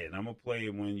just yet. I'm gonna play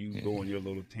it when you go on your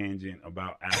little tangent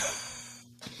about Apple.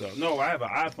 So no, I have an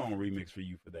iPhone remix for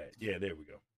you for that. Yeah, there we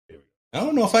go. I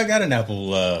don't know if I got an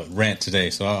Apple rant today,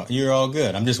 so you're all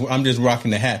good. I'm just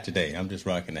rocking the hat today. I'm just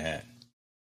rocking the hat.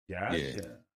 Gotcha. Yeah.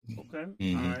 Okay.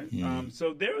 Mm-hmm. All right. Mm-hmm.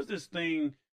 So there was this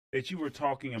thing that you were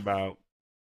talking about,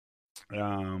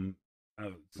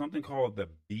 something called the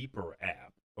Beeper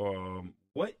app.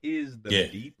 What is the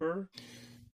Beeper?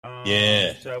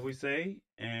 Shall we say?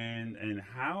 And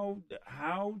how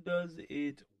does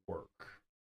it work?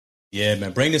 Yeah,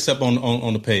 man, bring this up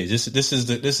on the page. This is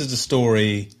the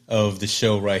story of the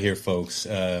show right here, folks.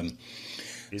 So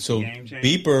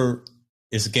Beeper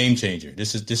is a game changer.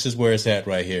 This is where it's at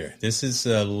right here. This is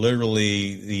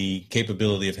literally the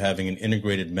capability of having an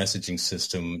integrated messaging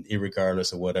system,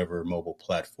 irregardless of whatever mobile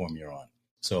platform you're on.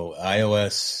 So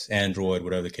iOS, Android,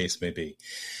 whatever the case may be.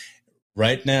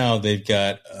 Right now, they've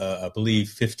got, I believe,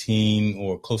 15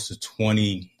 or close to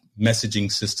 20 messaging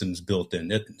systems built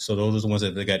in. So those are the ones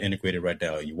that they got integrated right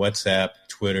now. Your WhatsApp,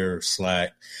 Twitter,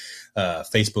 Slack,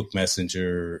 Facebook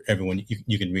Messenger, everyone,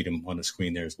 you can read them on the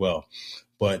screen there as well.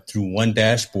 But through one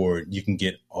dashboard, you can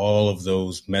get all of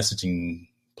those messaging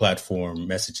platform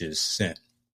messages sent.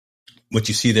 What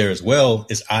you see there as well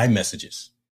is iMessages.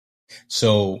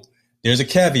 So there's a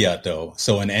caveat, though.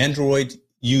 So an Android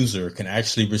user can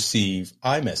actually receive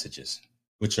iMessages,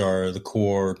 which are the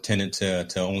core tenet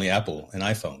to only Apple and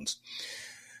iPhones.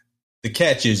 The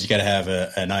catch is you got to have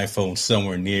an iPhone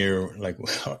somewhere near, like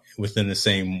within the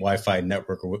same Wi-Fi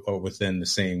network or within the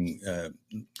same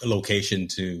location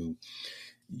to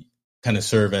kind of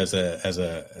serve as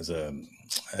a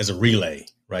relay,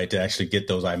 right? To actually get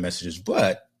those iMessages.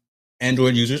 But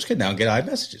Android users can now get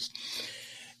iMessages.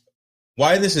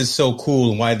 Why this is so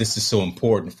cool and why this is so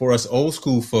important for us old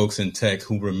school folks in tech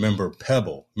who remember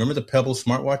Pebble. Remember the Pebble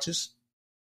smartwatches?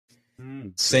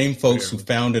 Same folks who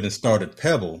founded and started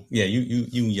Pebble. Yeah, you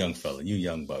young fella, you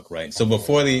young buck, right? So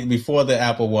before the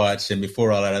Apple Watch and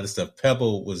before all that other stuff,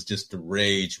 Pebble was just the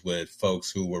rage with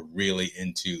folks who were really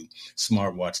into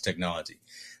smartwatch technology.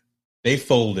 They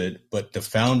folded, but the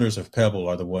founders of Pebble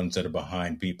are the ones that are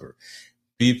behind Beeper.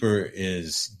 Beeper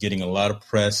is getting a lot of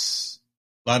press,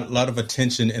 a lot of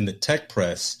attention in the tech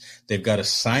press. They've got a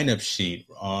sign-up sheet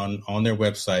on their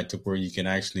website to where you can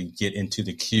actually get into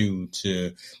the queue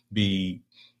to be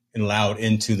allowed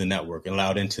into the network,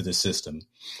 allowed into the system,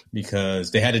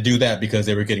 because they had to do that because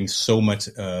they were getting so much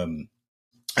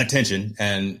attention,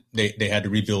 and they had to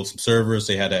rebuild some servers.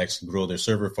 They had to actually grow their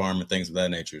server farm and things of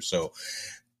that nature. So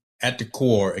at the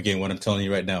core, again, what I'm telling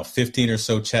you right now, 15 or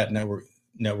so chat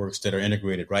networks that are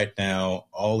integrated right now,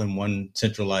 all in one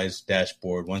centralized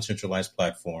dashboard, one centralized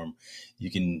platform.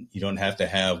 You don't have to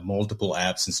have multiple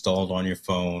apps installed on your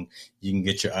phone. You can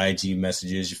get your IG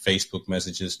messages, your Facebook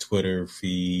messages, Twitter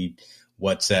feed,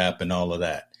 WhatsApp, and all of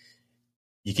that.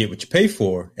 You get what you pay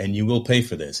for, and you will pay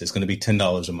for this. It's going to be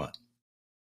 $10 a month.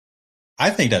 I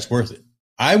think that's worth it.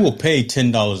 I will pay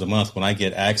 $10 a month when I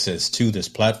get access to this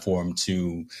platform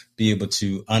to be able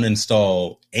to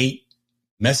uninstall 8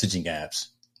 messaging apps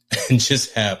and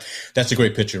just have, that's a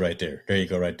great picture right there. There you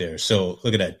go, right there. So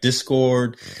look at that.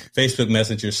 Discord, Facebook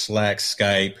Messenger, Slack,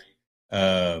 Skype.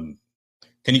 Can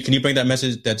you bring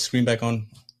that screen back on?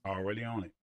 Already on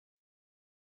it.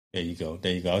 There you go.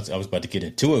 I was about to get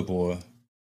into it, boy.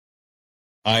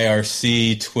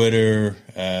 IRC, Twitter,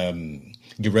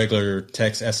 your regular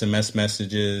text, SMS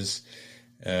messages.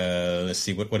 Let's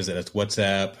see, what is it? That's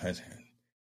WhatsApp.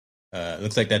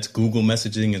 Looks like that's Google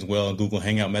messaging as well, Google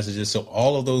Hangout messages. So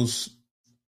all of those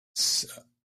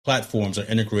platforms are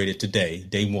integrated today,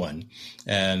 day one,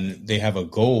 and they have a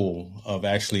goal of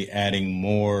actually adding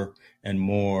more and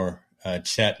more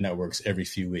chat networks every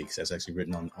few weeks. That's actually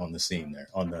written on the scene there,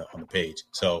 on the page.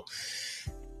 So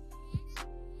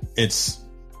it's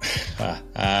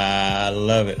I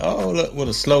love it. Oh, look,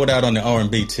 we'll slow it out on the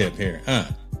R&B tip here.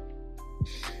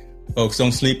 Folks,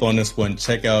 don't sleep on this one.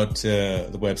 Check out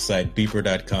the website,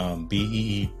 beeper.com,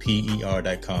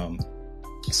 beeper.com.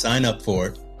 Sign up for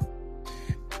it.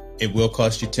 It will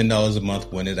cost you $10 a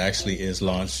month when it actually is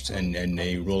launched and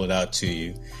they roll it out to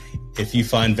you. If you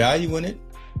find value in it,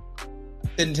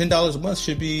 then $10 a month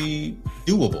should be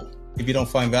doable. If you don't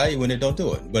find value in it, don't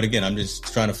do it. But again, I'm just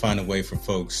trying to find a way for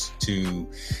folks to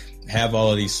have all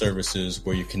of these services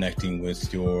where you're connecting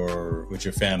with your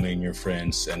family and your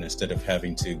friends, and instead of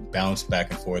having to bounce back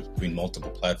and forth between multiple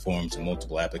platforms and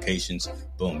multiple applications,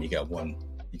 boom, you got one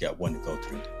to go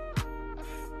through.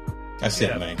 That's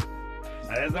it, man.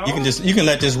 You can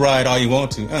let this ride all you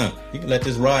want to. You can let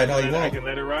this ride all you want. I can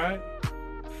let it ride?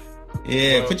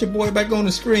 Yeah, well, put your boy back on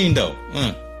the screen though.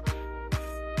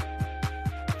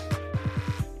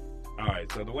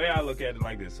 So the way I look at it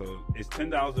like this, so it's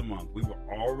 $10 a month. We were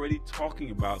already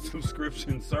talking about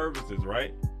subscription services,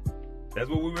 right? That's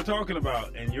what we were talking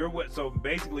about. And so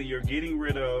basically you're getting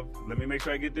rid of, let me make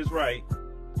sure I get this right.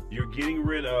 You're getting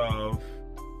rid of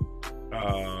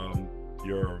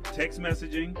your text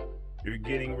messaging. You're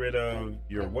getting rid of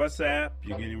your WhatsApp.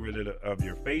 You're getting rid of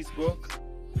your Facebook.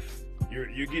 You're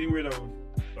getting rid of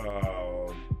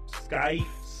Skype,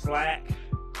 Slack,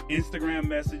 Instagram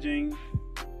messaging.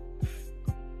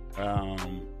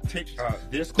 Discord.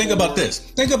 Think about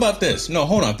this. No,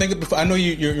 hold on. I know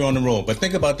you're on the roll, but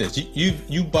think about this.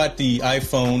 You bought the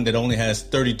iPhone that only has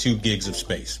 32 gigs of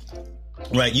space,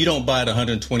 right? You don't buy the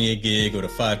 128 gig or the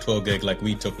 512 gig like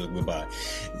we typically buy.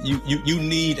 You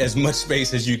need as much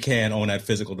space as you can on that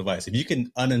physical device. If you can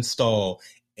uninstall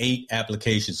 8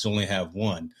 applications to only have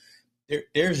one,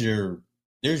 there's your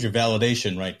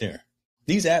validation right there.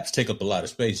 These apps take up a lot of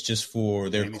space just for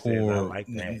their core.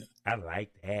 I like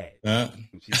that.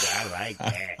 She said, I like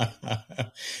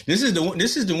that. This is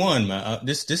the one, man.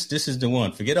 This is the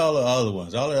one. Forget all the other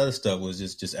ones. All the other stuff was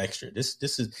just extra. This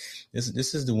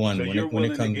is the one. So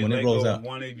when it rolls out.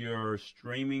 One of your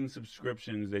streaming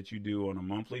subscriptions that you do on a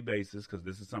monthly basis, because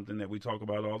this is something that we talk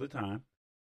about all the time.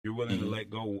 You're willing to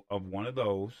let go of one of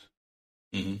those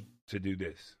to do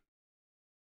this.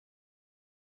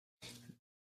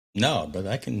 No, but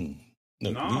I can.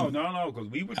 Look, no, because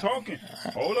we were talking.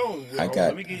 Hold on. I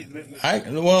got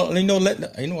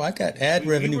ad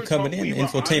revenue coming in.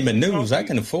 Infotainment news. I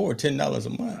can afford $10 a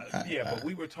month. But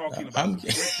we were talking about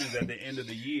subscriptions at the end of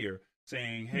the year,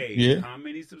 saying, "Hey, how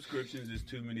many subscriptions is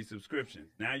too many subscriptions?"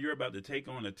 Now you're about to take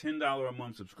on a $10 a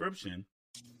month subscription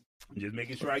I'm just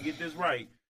making sure I get this right.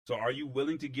 So are you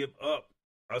willing to give up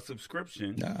a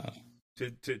subscription to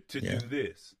do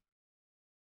this?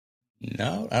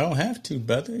 No, I don't have to,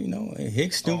 brother. You know,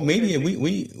 Hicks Student Media,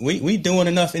 we doing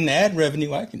enough in the ad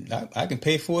revenue. I can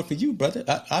pay for it for you, brother.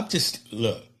 I'm just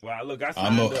look. Well, look, I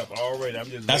signed up already. I'm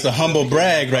just that's a humble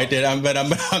brag right there. I'm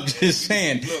just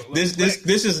saying this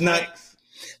is not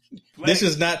this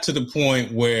is not to the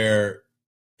point where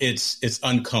it's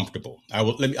uncomfortable. I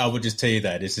will just tell you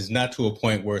that this is not to a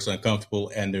point where it's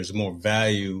uncomfortable, and there's more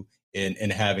value in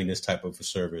having this type of a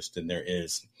service than there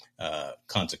is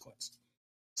consequence.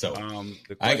 So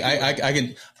I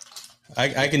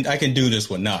can do this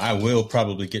one now. I will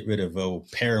probably get rid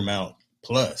of Paramount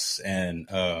Plus and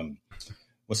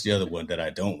what's the other one that I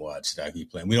don't watch that I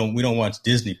keep playing? We don't watch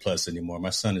Disney Plus anymore.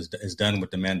 My son is done with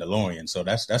The Mandalorian, so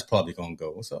that's probably gonna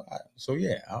go. So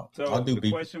yeah, I'll do.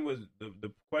 The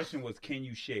question was, can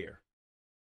you share?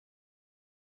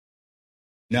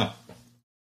 No,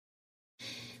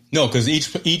 because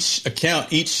each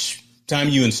account, each time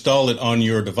you install it on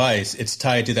your device, it's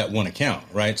tied to that one account,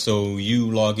 right? So you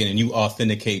log in and you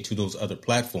authenticate to those other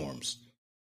platforms,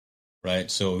 right?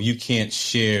 So you can't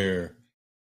share.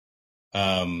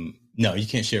 No, you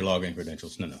can't share login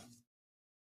credentials. No,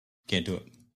 can't do it.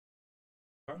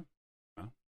 Oh,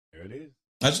 well, there it is.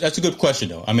 That's a good question,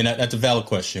 though. I mean, that's a valid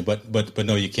question, but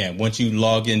no, you can't. Once you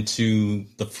log into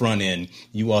the front end,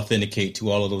 you authenticate to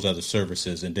all of those other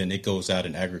services, and then it goes out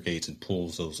and aggregates and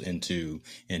pulls those into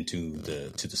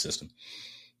the system.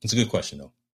 It's a good question,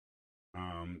 though.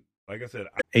 Like I said,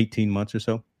 18 months or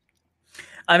so.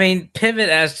 I mean, pivot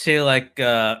as to like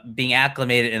being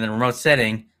acclimated in the remote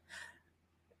setting.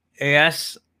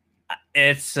 Yes,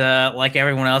 it's like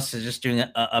everyone else is just doing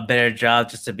a better job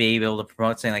just to be able to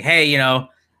promote, saying like, hey, you know,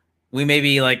 we may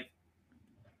be like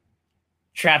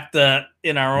trapped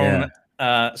in our own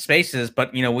spaces,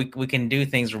 but you know, we can do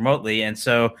things remotely, and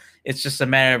so it's just a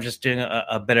matter of just doing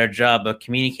a better job of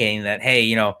communicating that, hey,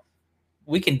 you know,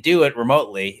 we can do it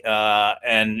remotely,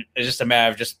 and it's just a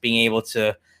matter of just being able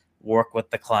to work with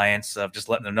the clients, of just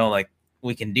letting them know like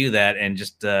we can do that, and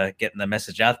just getting the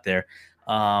message out there.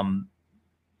 And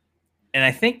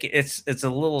I think it's a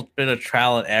little bit of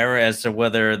trial and error as to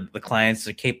whether the clients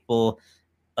are capable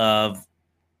of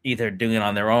either doing it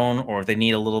on their own, or if they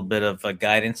need a little bit of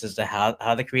guidance as to how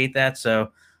to create that.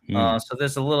 So, so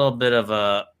there's a little bit of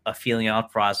a feeling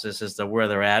out process as to where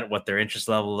they're at, what their interest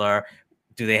levels are.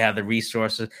 Do they have the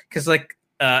resources? Because like,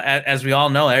 as we all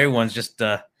know, everyone's just,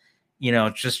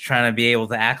 just trying to be able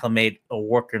to acclimate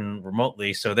working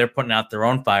remotely. So they're putting out their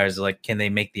own fires. Like, can they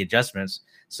make the adjustments?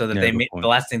 So that the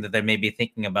last thing that they may be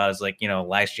thinking about is like,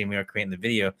 live streaming or creating the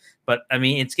video. But I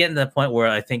mean, it's getting to the point where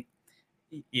I think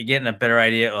you're getting a better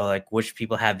idea of like which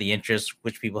people have the interest,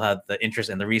 which people have the interest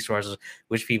and the resources,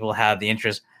 which people have the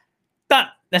interest,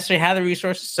 not necessarily have the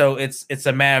resources. So it's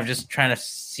a matter of just trying to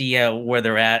see where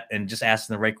they're at and just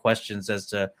asking the right questions as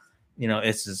to,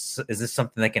 is this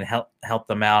something that can help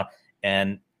them out,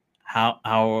 and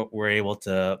how we're able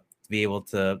to be able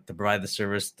to provide the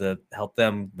service to help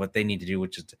them what they need to do,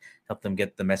 which is to help them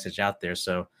get the message out there.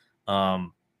 So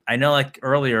I know like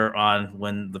earlier on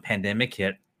when the pandemic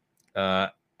hit,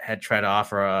 had tried to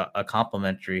offer a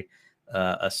complimentary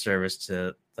a service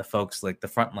to the folks like the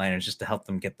frontliners, just to help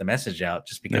them get the message out,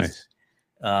 just because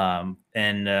I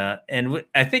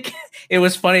think it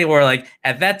was funny where like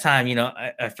at that time,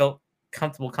 I felt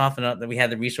comfortable, confident that we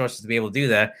had the resources to be able to do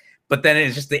that. But then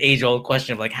it's just the age-old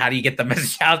question of like, how do you get the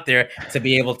message out there to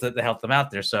be able to help them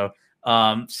out there? So,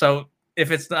 so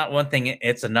if it's not one thing,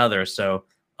 it's another. So,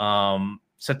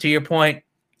 so to your point,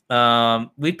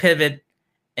 we pivot,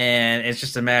 and it's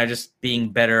just a matter of just being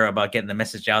better about getting the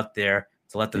message out there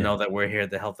to let them know that we're here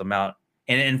to help them out.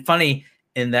 And funny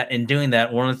in doing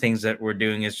that, one of the things that we're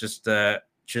doing is just try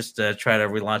to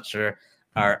relaunch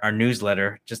our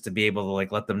newsletter, just to be able to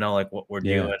like let them know like what we're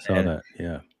doing.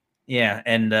 Yeah,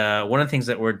 and one of the things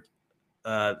that we're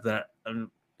a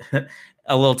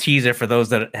little teaser for those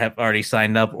that have already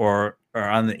signed up or are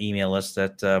on the email list,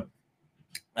 that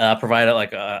provided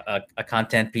like a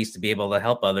content piece to be able to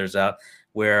help others out,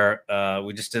 where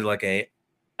we just did like a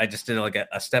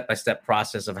step-by-step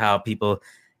process of how people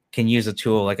can use a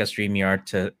tool like a StreamYard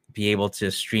to be able to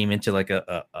stream into like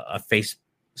a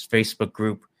Facebook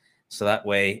group. So that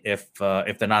way, if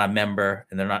they're not a member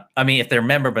and if they're a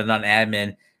member but not an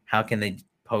admin, how can they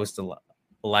post a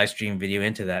live stream video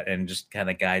into that and just kind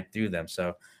of guide through them?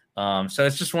 So, so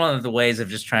it's just one of the ways of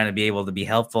just trying to be able to be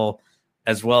helpful,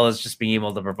 as well as just being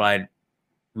able to provide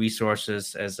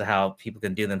resources as to how people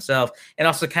can do themselves, and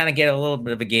also kind of get a little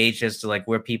bit of a gauge as to like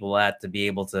where people are at, to be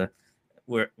able to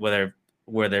whether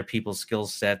where their people's skill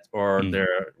set or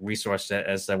their resource set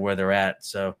as to where they're at.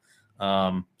 So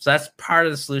so that's part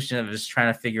of the solution of just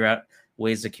trying to figure out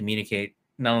ways to communicate,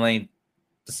 not only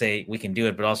to say we can do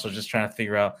it, but also just trying to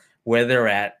figure out where they're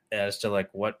at as to like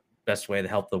what best way to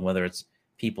help them, whether it's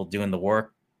people doing the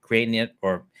work, creating it,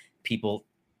 or people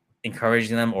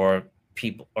encouraging them, or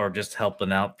people, or just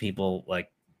helping out people,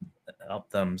 like help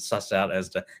them suss out as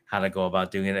to how to go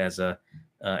about doing it as a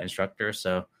instructor.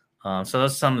 So so those are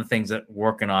some of the things that we're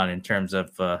working on in terms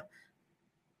of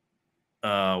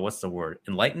what's the word,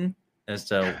 enlighten as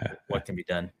to what can be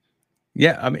done.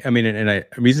 Yeah, I mean, and the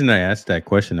reason I asked that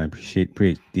question, I appreciate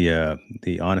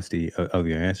the honesty of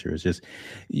your answer. Is just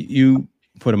you,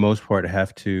 for the most part,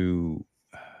 have to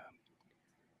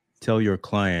tell your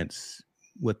clients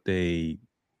what they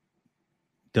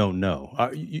don't know.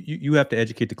 You have to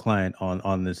educate the client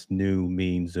on this new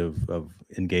means of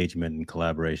engagement and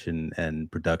collaboration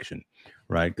and production,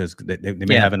 right? Because they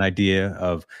may have an idea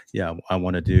of, I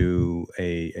want to do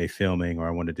a filming, or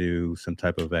I want to do some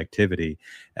type of activity,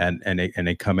 and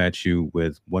they come at you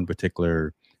with one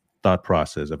particular thought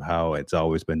process of how it's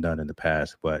always been done in the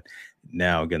past. But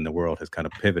now again, the world has kind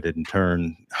of pivoted and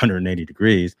turned 180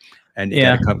 degrees, and you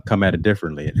got to come at it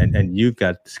differently. And you've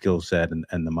got the skill set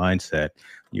and the mindset.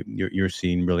 You're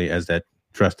seen really as that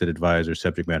trusted advisor,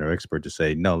 subject matter expert, to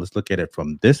say, no, let's look at it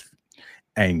from this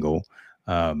angle,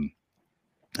 and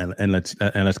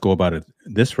let's go about it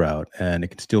this route, and it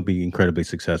can still be incredibly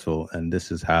successful. And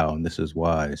this is how, and this is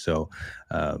why. So,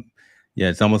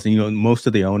 it's almost, most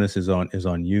of the onus is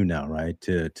on you now, right?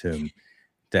 To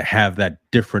have that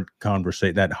different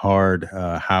conversation, that hard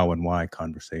how and why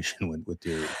conversation with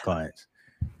your clients.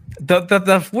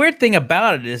 The weird thing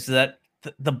about it is that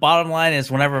the bottom line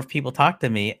is, whenever people talk to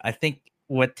me, I think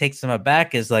what takes them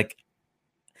aback is like,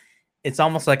 it's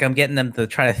almost like I'm getting them to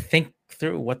try to think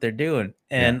through what they're doing.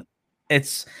 And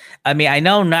it's, I mean, I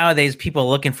know nowadays people are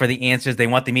looking for the answers. They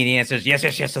want the immediate answers. Yes.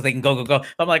 So they can go. But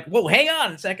I'm like, whoa, hang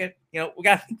on a second. We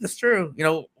got to think this through.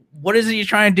 What is it you're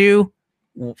trying to do?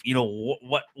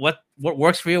 What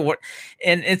works for you?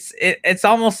 And it's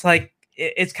almost like,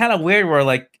 it's kind of weird where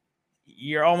like,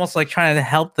 you're almost like trying to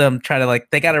help them try to, like,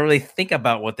 they got to really think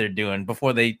about what they're doing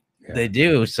before they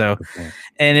do. So,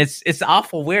 and it's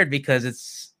awful weird, because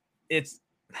it's,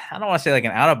 I don't want to say like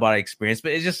an out of body experience,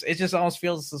 but it just almost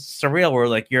feels surreal, where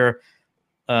like you're,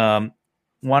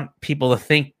 want people to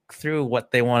think through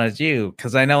what they want to do.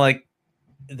 Cause I know, like,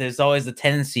 there's always the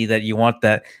tendency that you want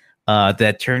that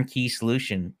turnkey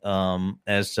solution,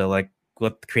 as to like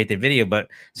what create the video, but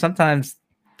sometimes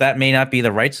that may not be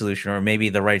the right solution, or maybe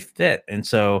the right fit. And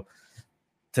so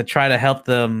to try to help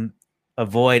them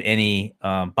avoid any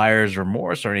buyer's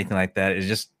remorse or anything like that is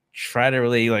just try to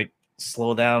really like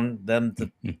slow down them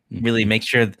to really make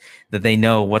sure that they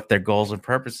know what their goals and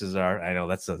purposes are. I know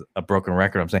that's a broken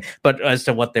record, I'm saying, but as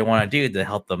to what they want to do to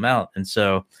help them out. And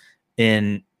so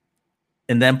and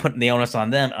then putting the onus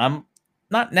on them, I'm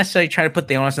not necessarily trying to put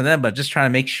the onus on them, but just trying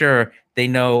to make sure they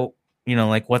know,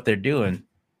 like what they're doing.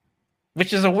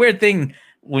 Which is a weird thing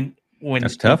when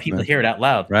tough, people man. hear it out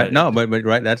loud, right? But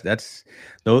right, that's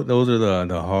those are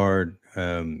the hard,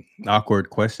 awkward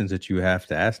questions that you have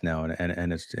to ask now,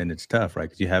 and it's tough, right?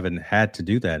 Because you haven't had to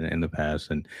do that in the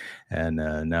past, and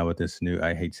now with this new,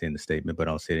 I hate saying the statement, but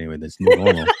I'll say it anyway, this new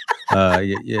normal,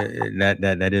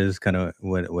 that is kind of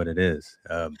what it is.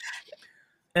 I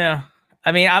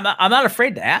mean, I'm not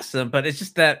afraid to ask them, but it's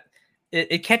just that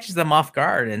it catches them off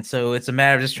guard, and so it's a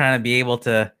matter of just trying to be able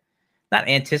to not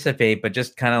anticipate, but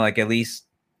just kind of like at least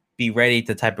be ready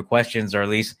to type of questions, or at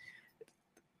least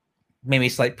maybe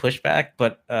slight pushback.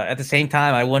 But at the same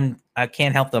time, I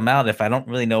can't help them out if I don't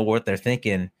really know what they're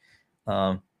thinking.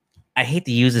 I hate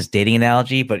to use this dating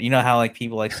analogy, but you know how like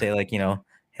people like say like,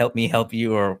 help me help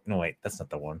you, or no, wait, that's not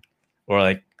the one. Or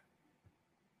like,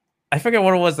 I forget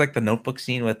what it was, like the Notebook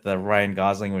scene with Ryan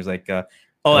Gosling was like,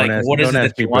 what is it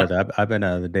that you want? Brother. I've been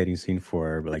out of the dating scene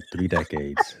for like 3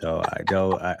 decades, so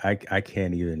I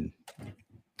can't even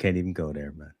go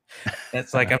there, man.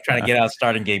 It's like I'm trying to get out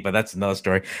Starting Gate, but that's another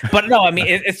story. But no, I mean,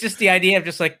 it's just the idea of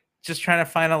just trying to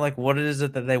find out like what it is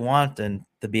that they want, and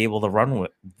to be able to run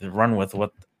with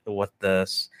what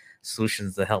the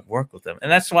solutions that help work with them.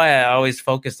 And that's why I always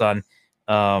focused on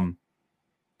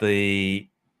the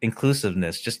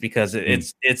inclusiveness, just because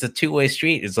it's a two-way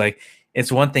street. It's like, it's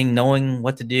one thing knowing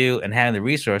what to do and having the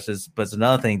resources, but it's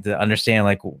another thing to understand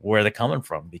like where they're coming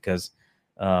from, because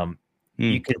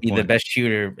you could be the best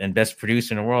shooter and best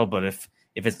producer in the world, but if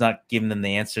it's not giving them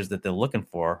the answers that they're looking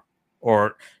for,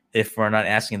 or if we're not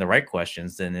asking the right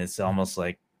questions, then it's almost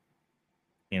like,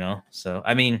 so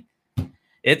I mean,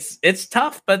 it's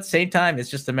tough, but at the same time, it's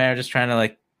just a matter of just trying to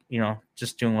like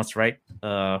just doing what's right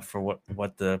for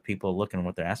what the people are looking,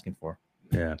 what they're asking for.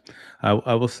 Yeah,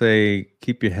 I will say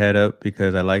keep your head up,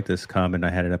 because I like this comment. I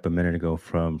had it up a minute ago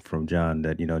from John,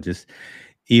 that just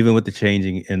even with the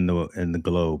changing in the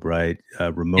globe, right?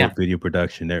 Remote Yeah. video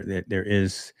production,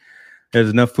 there's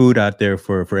enough food out there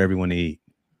for everyone to eat,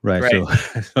 right? Right.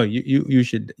 So so you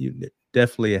should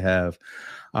definitely have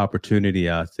opportunity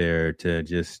out there to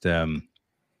just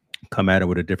come at it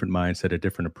with a different mindset, a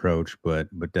different approach, but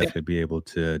definitely be able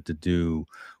to do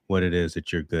what it is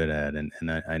that you're good at, and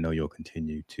I know you'll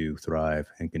continue to thrive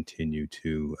and continue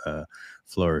to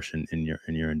flourish in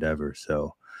your endeavors.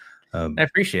 So I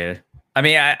appreciate it. I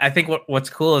mean, I think what's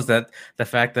cool is that the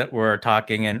fact that we're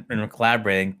talking and we're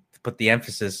collaborating to put the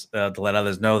emphasis to let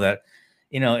others know that,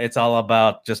 it's all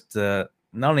about just not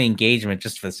only engagement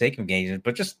just for the sake of engagement,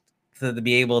 but just to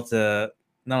be able to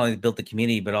not only build the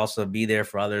community, but also be there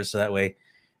for others. So that way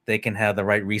they can have the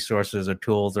right resources or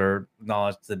tools or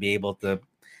knowledge to be able to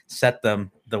set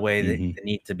them the way that they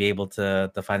need to be able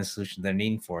to find the solution they're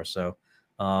needing for. So,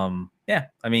 yeah,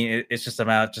 I mean, it's just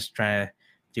about just trying to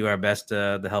do our best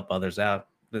to help others out.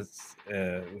 This,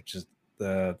 which is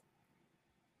I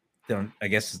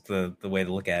guess is the way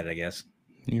to look at it, I guess.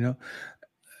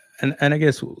 And I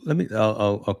guess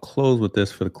I'll close with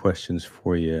this for the questions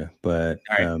for you, but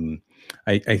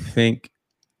Right. I think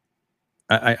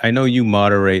I know you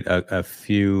moderate a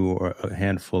few or a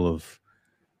handful of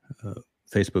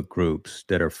Facebook groups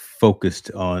that are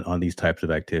focused on these types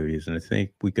of activities, and I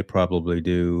think we could probably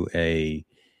do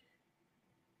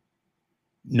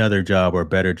another job or a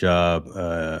better job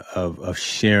of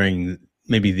sharing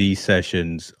maybe these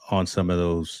sessions on some of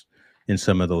those in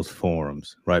some of those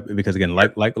forums, right? Because again,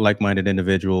 like-minded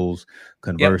individuals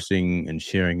conversing and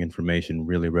sharing information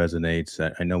really resonates.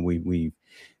 I know we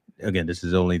again, this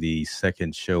is only the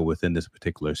second show within this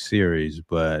particular series,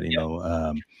 but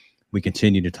we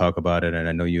continue to talk about it, and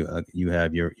I know you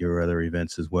have your other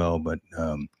events as well, but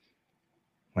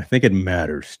I think it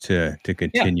matters to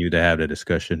continue to have the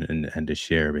discussion and to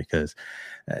share, because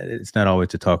it's not always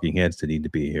the talking heads that need to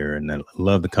be here. And I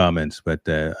love the comments, but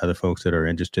other folks that are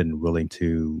interested and wanting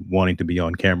to be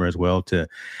on camera as well, to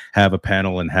have a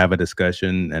panel and have a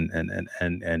discussion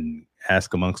and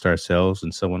ask amongst ourselves,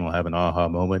 and someone will have an aha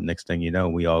moment. Next thing you know,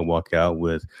 we all walk out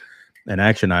with an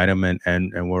action item,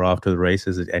 and we're off to the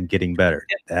races and getting better.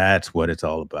 That's what it's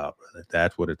all about, brother.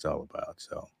 That's what it's all about.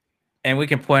 So. And we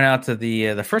can point out to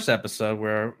the first episode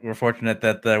where we're fortunate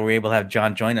that we're able to have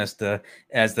John join us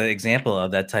as the example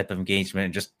of that type of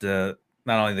engagement, just not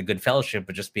only the good fellowship,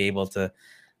 but just be able to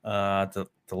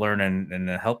learn and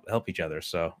help each other.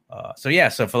 So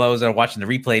so for those that are watching the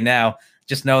replay now,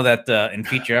 just know that in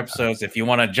future episodes, if you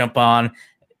want to jump on,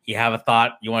 you have a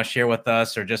thought you want to share with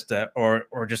us, or just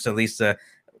or just at least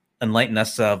enlighten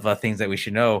us of things that we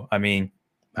should know. I mean,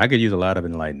 I could use a lot of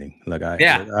enlightening. Look, I'm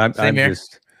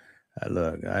just.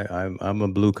 Look, I'm a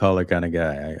blue collar kind of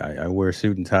guy. I wear a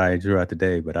suit and tie throughout the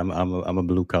day, but I'm a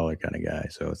blue collar kind of guy,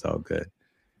 so it's all good.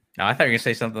 Now, I thought you were gonna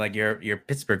say something like you're a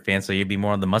Pittsburgh fan, so you'd be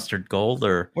more on the mustard gold,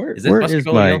 or is it mustard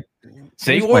gold?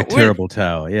 Where's my terrible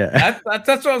towel? Yeah, that's what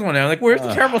I was wondering. Like, where's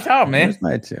the terrible towel, man?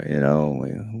 Where's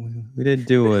we didn't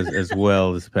do as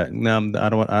well as Pat. No, I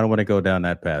don't want to go down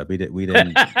that path. We didn't.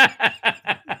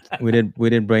 We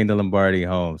didn't bring the Lombardi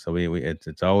home, so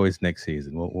it's always next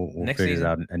season. We'll figure it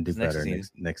out and do better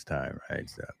next time, right?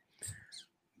 So,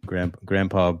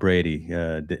 Grandpa Brady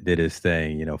did his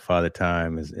thing. Father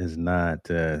Time is not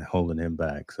holding him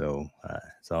back, so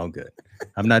it's all good.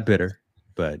 I'm not bitter,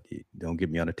 but don't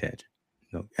get me on a tangent.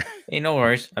 No, hey, no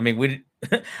worries. I mean, we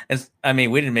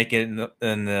didn't make it in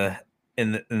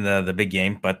the big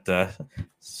game, but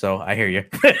so I hear you.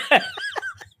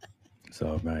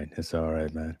 It's all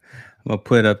right, man. I'm gonna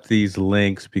put up these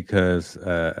links because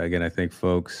again, I think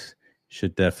folks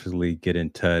should definitely get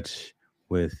in touch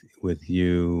with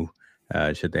you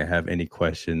should they have any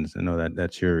questions. I know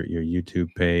that's your YouTube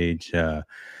page.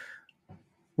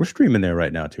 We're streaming there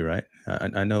right now too, right?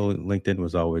 I know LinkedIn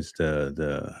was always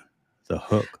the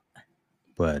hook,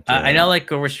 but I know like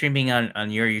we're streaming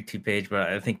on your YouTube page, but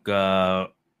I think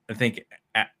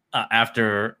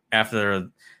after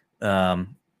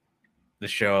the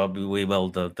show, I'll be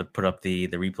able to put up the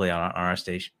replay on our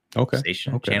station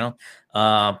channel.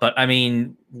 But I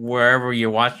mean, wherever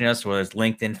you're watching us, whether it's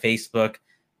LinkedIn, Facebook,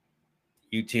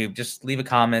 YouTube, just leave a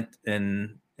comment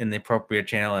in the appropriate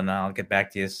channel, and I'll get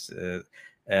back to you.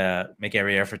 Make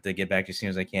every effort to get back to you as soon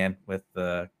as I can with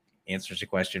answers to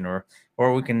question, or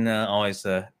we can always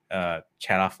chat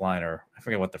offline, or I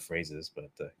forget what the phrase is, but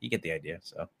you get the idea.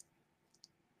 So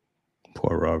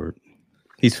poor Robert,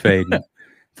 he's fading.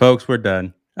 Folks, we're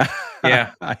done.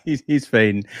 Yeah. he's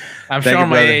fading. I'm Thank showing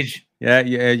you, my brother. age. Yeah,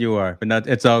 you are. But not,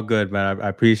 it's all good, man. I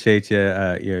appreciate you. You're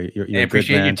I a good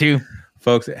appreciate man. you too.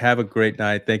 Folks, have a great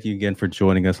night. Thank you again for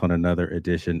joining us on another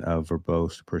edition of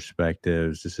Verbose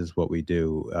Perspectives. This is what we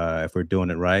do. If we're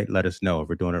doing it right, let us know. If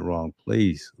we're doing it wrong,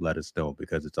 please let us know,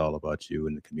 because it's all about you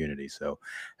and the community. So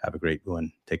have a great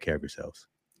one. Take care of yourselves.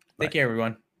 Bye. Take care,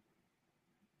 everyone.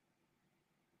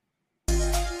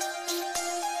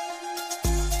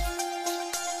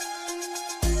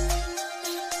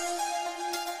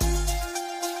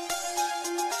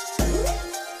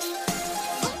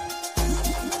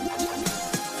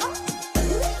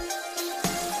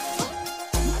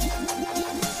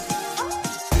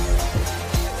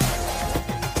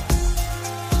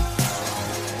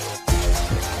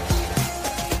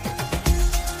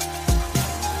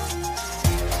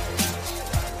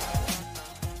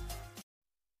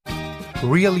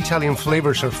 Real Italian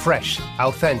flavors are fresh,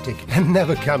 authentic, and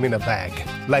never come in a bag.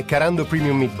 Like Carando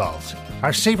Premium Meatballs.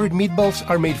 Our savored meatballs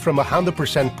are made from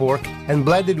 100% pork and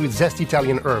blended with zesty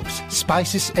Italian herbs,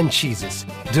 spices, and cheeses,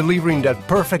 delivering that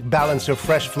perfect balance of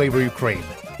fresh flavor you crave.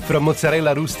 From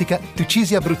mozzarella rustica to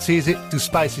cheesy Abruzzese to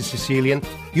spicy Sicilian,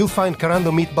 you'll find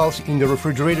Carando meatballs in the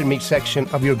refrigerated meat section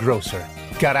of your grocer.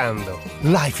 Carando.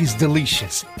 Life is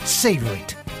delicious. Savor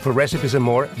it. For recipes and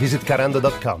more, visit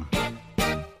carando.com.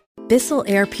 Bissell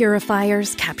air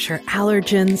purifiers capture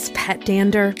allergens, pet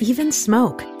dander, even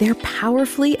smoke. They're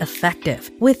powerfully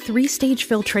effective with 3-stage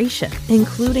filtration,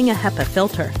 including a HEPA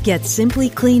filter. Get simply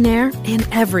clean air in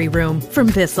every room from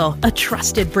Bissell, a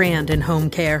trusted brand in home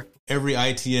care. Every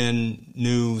ITN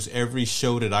news, every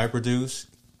show that I produce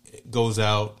goes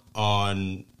out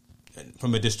on,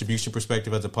 from a distribution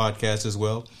perspective as a podcast as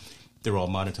well. They're all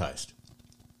monetized.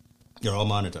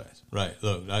 Right.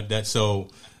 Look, that's so.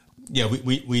 Yeah,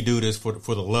 we do this for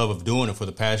the love of doing it, for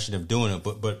the passion of doing it.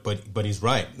 But he's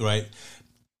right.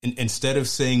 Instead of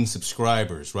saying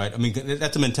subscribers, right? I mean,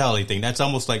 that's a mentality thing. That's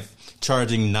almost like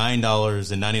charging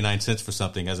 $9.99 for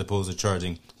something as opposed to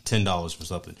charging $10 for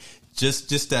something.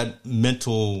 Just that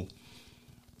mental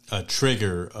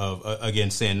trigger of again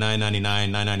saying $9.99,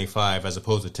 $9.95 as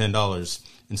opposed to $10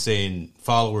 and saying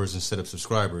followers instead of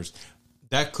subscribers.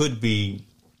 That could be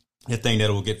the thing that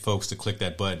will get folks to click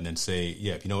that button and say,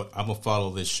 yeah, you know what, I'm going to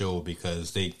follow this show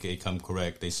because they come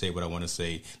correct. They say what I want to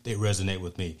say. They resonate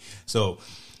with me. So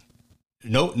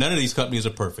no, none of these companies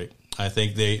are perfect. I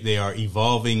think they are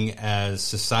evolving as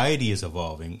society is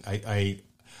evolving.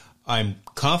 I'm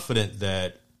confident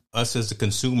that us as the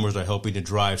consumers are helping to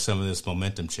drive some of this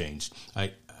momentum change.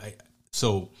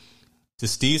 So to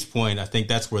Steve's point, I think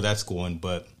that's where that's going.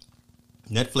 But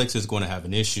Netflix is going to have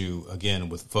an issue, again,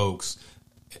 with folks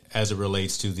as it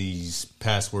relates to these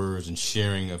passwords and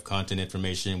sharing of content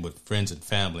information with friends and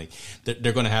family.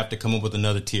 They're going to have to come up with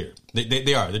another tier.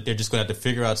 They are. They're just going to have to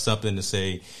figure out something to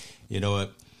say, you know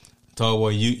what,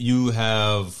 Tallboy, you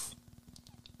have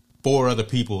 4 other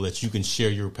people that you can share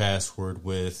your password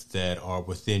with that are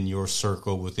within your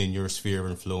circle, within your sphere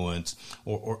of influence,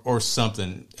 or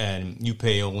something, and you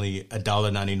pay only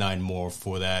 $1.99 more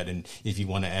for that. And if you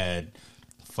want to add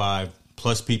 5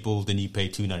 plus people, then you pay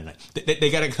 $2.99. They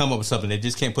got to come up with something. They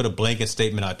just can't put a blanket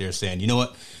statement out there saying, you know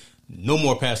what, no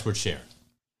more password sharing,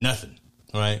 nothing.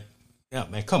 All right, yeah,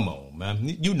 man, come on, man,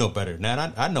 you know better than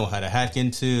that. I know how to hack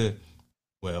into.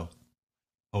 Well,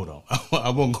 hold on,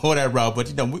 I won't go that route, but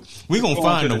you know we gonna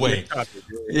find a way.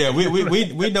 Yeah,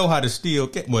 we know how to steal.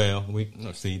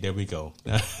 Let's see, there we go.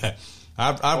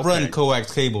 I've run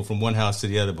coax cable from one house to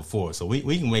the other before, so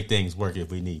we can make things work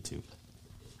if we need to.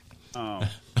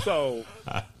 So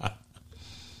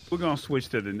we're gonna switch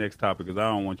to the next topic because I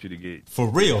don't want you to get for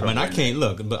real, man. I can't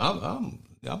look, but I'm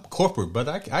corporate, but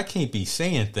I can't be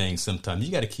saying things sometimes.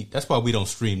 You got to keep. That's why we don't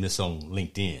stream this on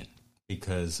LinkedIn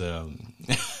because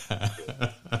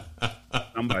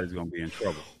somebody's gonna be in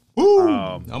trouble.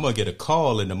 I'm gonna get a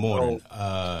call in the morning,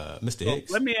 Mr.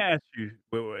 Hicks. Let me ask you,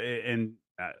 and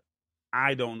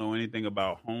I don't know anything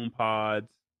about HomePod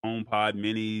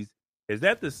Minis. Is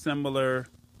that the similar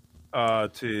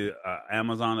to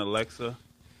Amazon Alexa?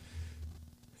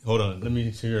 Hold on, let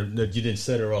me hear that you didn't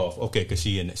set her off. Okay, because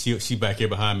she back here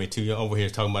behind me too. You're over here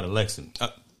talking about Alexa.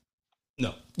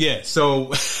 No, yeah. So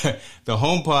the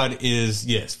HomePod is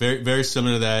very very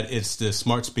similar to that. It's the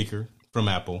smart speaker from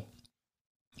Apple.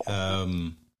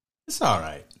 It's all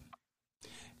right.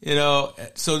 You know,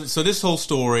 so this whole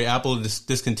story, Apple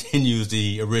discontinues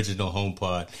the original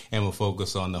HomePod and will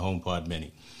focus on the HomePod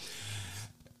Mini.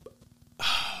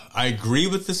 I agree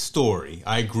with the story.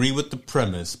 I agree with the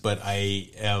premise, but I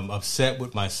am upset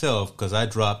with myself because I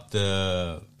dropped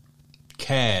the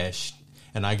cash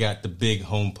and I got the big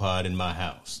HomePod in my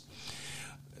house.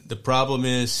 The problem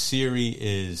is Siri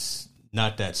is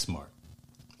not that smart.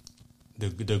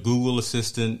 The Google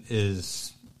Assistant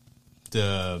is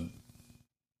the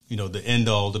end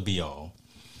all, the be all.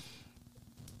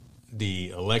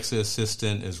 The Alexa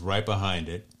Assistant is right behind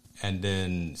it, and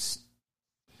then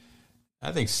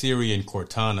I think Siri and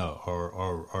Cortana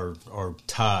are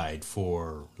tied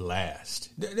for last.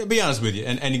 To be honest with you,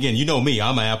 and again, you know me,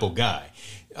 I'm an Apple guy.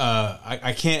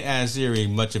 I can't ask Siri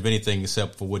much of anything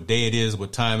except for what day it is,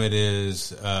 what time it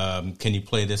is. Can you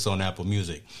play this on Apple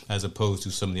Music, as opposed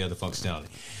to some of the other functionality.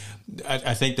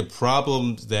 I think the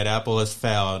problem that Apple has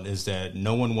found is that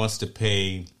no one wants to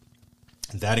pay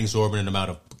that exorbitant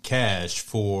amount of cash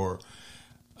for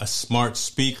a smart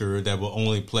speaker that will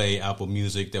only play Apple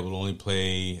Music, that will only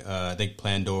play, I think,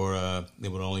 Pandora, that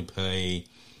would only play...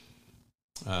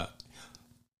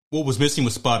 what was missing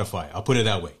was Spotify. I'll put it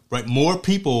that way, right? More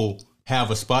people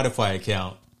have a Spotify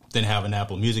account than have an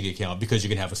Apple Music account because you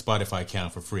can have a Spotify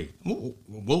account for free.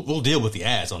 We'll deal with the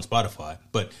ads on Spotify,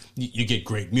 but you get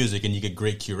great music and you get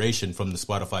great curation from the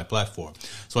Spotify platform.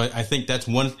 So I think that's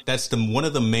one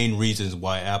of the main reasons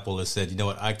why Apple has said, you know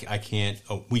what,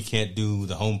 we can't do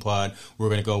the HomePod. We're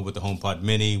going to go with the HomePod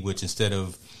Mini, which instead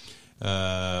of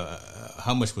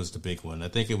how much was the big one? I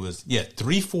think it was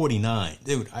 $349.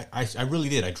 Dude, I really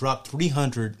did. I dropped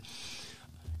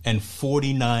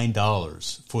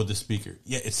 $349 for the speaker.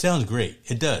 Yeah, it sounds great.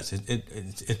 It does.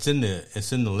 It's in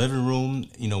the living room.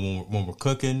 You know, when we're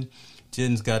cooking,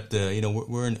 Jen's got the, you know,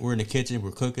 we're in the kitchen,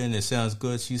 we're cooking. It sounds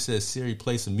good. She says, Siri,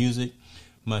 play some music.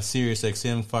 My Sirius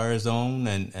XM fires on,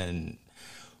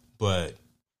 but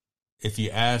if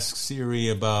you ask Siri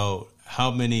about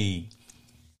how many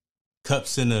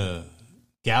cups in a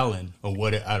gallon or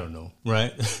what, I don't know,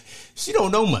 right? She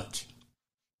don't know much.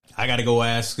 I gotta go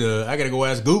ask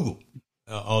Google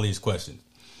all these questions.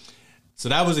 So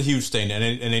that was a huge thing,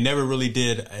 and they never really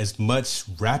did as much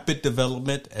rapid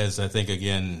development as I think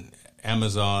again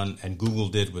Amazon and Google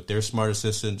did with their smart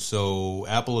assistant. So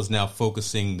Apple is now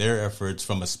focusing their efforts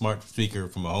from a smart speaker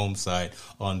from a home site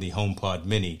on the HomePod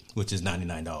Mini, which is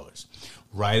 $99,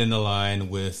 right in the line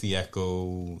with the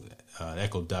Echo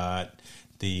Dot,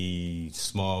 the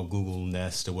small Google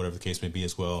Nest, or whatever the case may be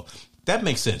as well. That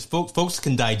makes sense. Folks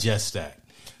can digest that.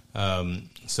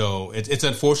 So it's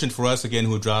unfortunate for us, again,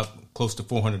 who dropped close to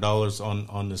 $400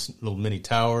 on this little mini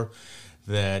tower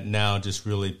that now just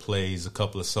really plays a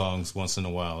couple of songs once in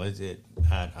a while. I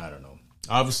don't know.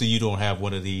 Obviously, you don't have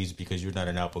one of these because you're not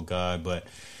an Apple guy, but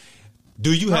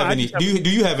do you have any? Do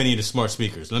you have any of the smart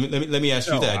speakers? Let me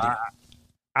ask you that.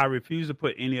 I refuse to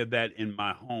put any of that in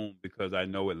my home because I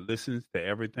know it listens to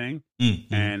everything,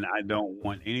 and I don't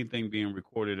want anything being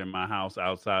recorded in my house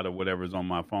outside of whatever's on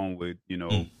my phone with,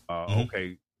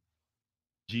 okay,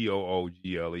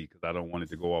 GOOGLE, because I don't want it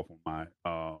to go off on my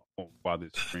while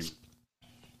this streaming.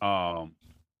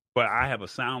 But I have a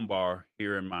sound bar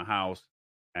here in my house,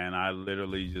 and I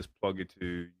literally just plug it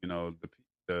to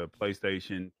the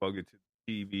PlayStation, plug it to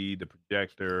the TV, the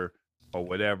projector, or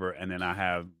whatever, and then I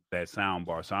have that sound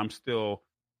bar. So I'm still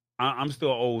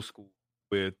old school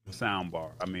with the sound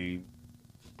bar. I mean,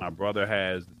 my brother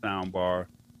has the sound bar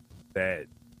that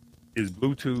is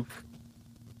Bluetooth,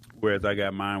 whereas I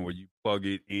got mine where you plug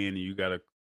it in and you got to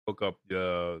hook up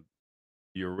your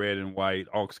red and white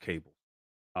aux cable.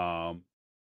 For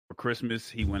Christmas,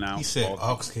 he went out. He said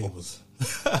aux cables.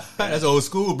 That's old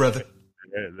school, brother.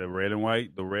 The red and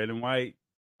white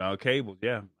cables.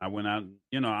 Yeah, I went out.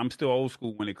 I'm still old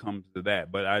school when it comes to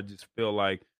that, but I just feel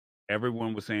like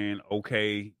everyone was saying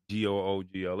okay,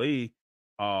 GOOGLE.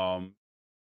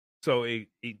 So it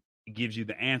gives you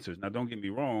the answers. Now, don't get me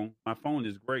wrong, my phone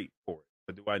is great for it,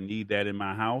 but do I need that in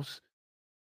my house?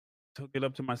 Took it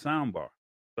up to my sound bar.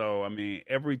 So I mean,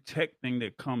 every tech thing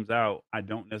that comes out, I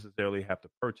don't necessarily have to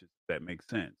purchase. If that makes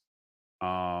sense.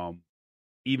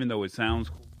 Even though it sounds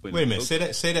cool. Wait a minute. Say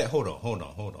that. Hold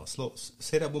on. Slow.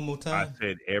 Say that one more time. I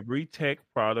said every tech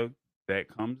product that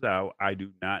comes out, I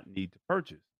do not need to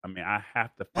purchase. I mean, I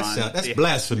have to find. That's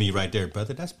blasphemy right there,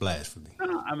 brother. That's blasphemy.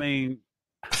 I mean,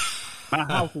 my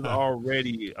house is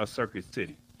already a circuit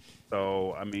city.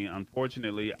 So, I mean,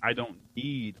 unfortunately, I don't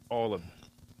need all of it.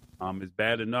 It's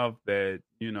bad enough that,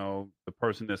 the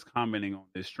person that's commenting on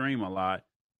this stream a lot,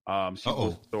 she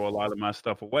will throw a lot of my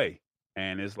stuff away.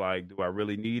 And it's like, do I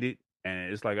really need it?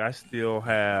 And it's like, I still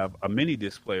have a mini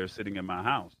disc player sitting in my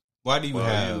house. Why do you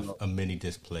have a mini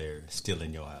disc player still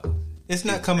in your house? It's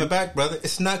not coming back, brother.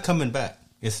 It's not coming back.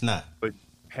 It's not. But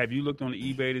have you looked on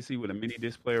eBay to see what a mini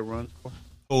disc player runs for?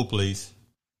 Oh, please.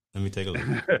 Let me take a look.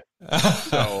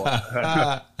 So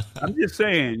I'm just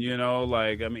saying,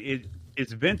 I mean,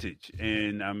 it's vintage.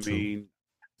 And I mean,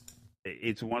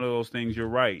 it's one of those things. You're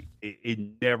right. It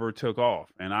never took off,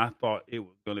 and I thought it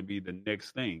was going to be the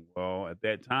next thing. Well, at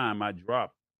that time, I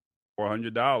dropped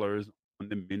 $400 on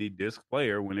the mini disc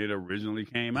player when it originally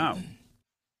came out.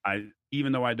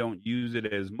 Even though I don't use it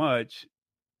as much,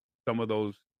 some of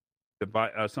those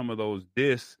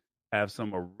discs have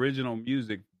some original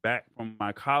music back from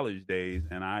my college days,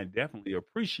 and I definitely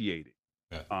appreciate it.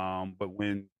 Yeah. But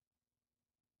when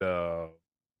the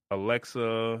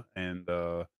Alexa and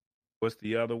what's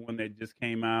the other one that just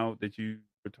came out that you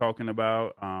were talking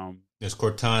about? There's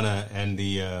Cortana and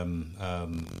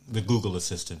the Google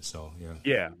Assistant. So yeah.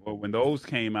 Yeah. Well, when those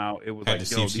came out, it was had to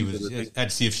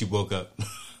see if she woke up.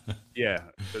 Yeah.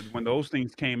 When those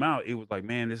things came out, it was like,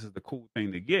 man, this is the cool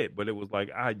thing to get. But it was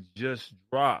like I just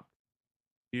dropped.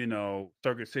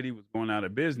 Circuit City was going out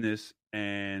of business,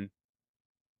 and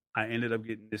I ended up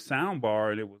getting this sound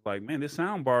bar, and it was like, man, this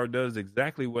sound bar does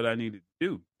exactly what I needed to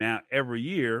do. Now, every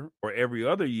year or every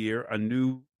other year, a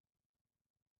new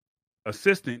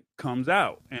assistant comes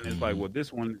out, and it's like, well,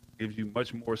 this one gives you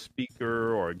much more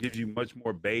speaker, or gives you much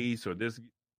more bass, or this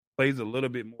plays a little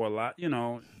bit more like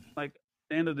at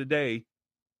the end of the day,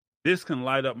 this can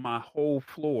light up my whole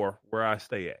floor where I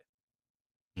stay at.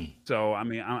 So, I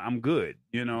mean, I'm good,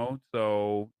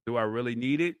 so do I really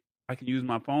need it? I can use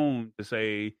my phone to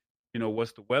say,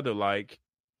 what's the weather like,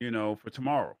 for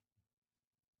tomorrow.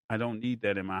 I don't need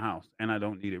that in my house, and I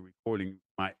don't need it recording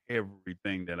my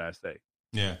everything that I say.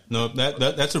 Yeah, no,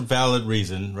 that's a valid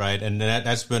reason, right? And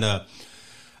that's been a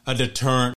deterrent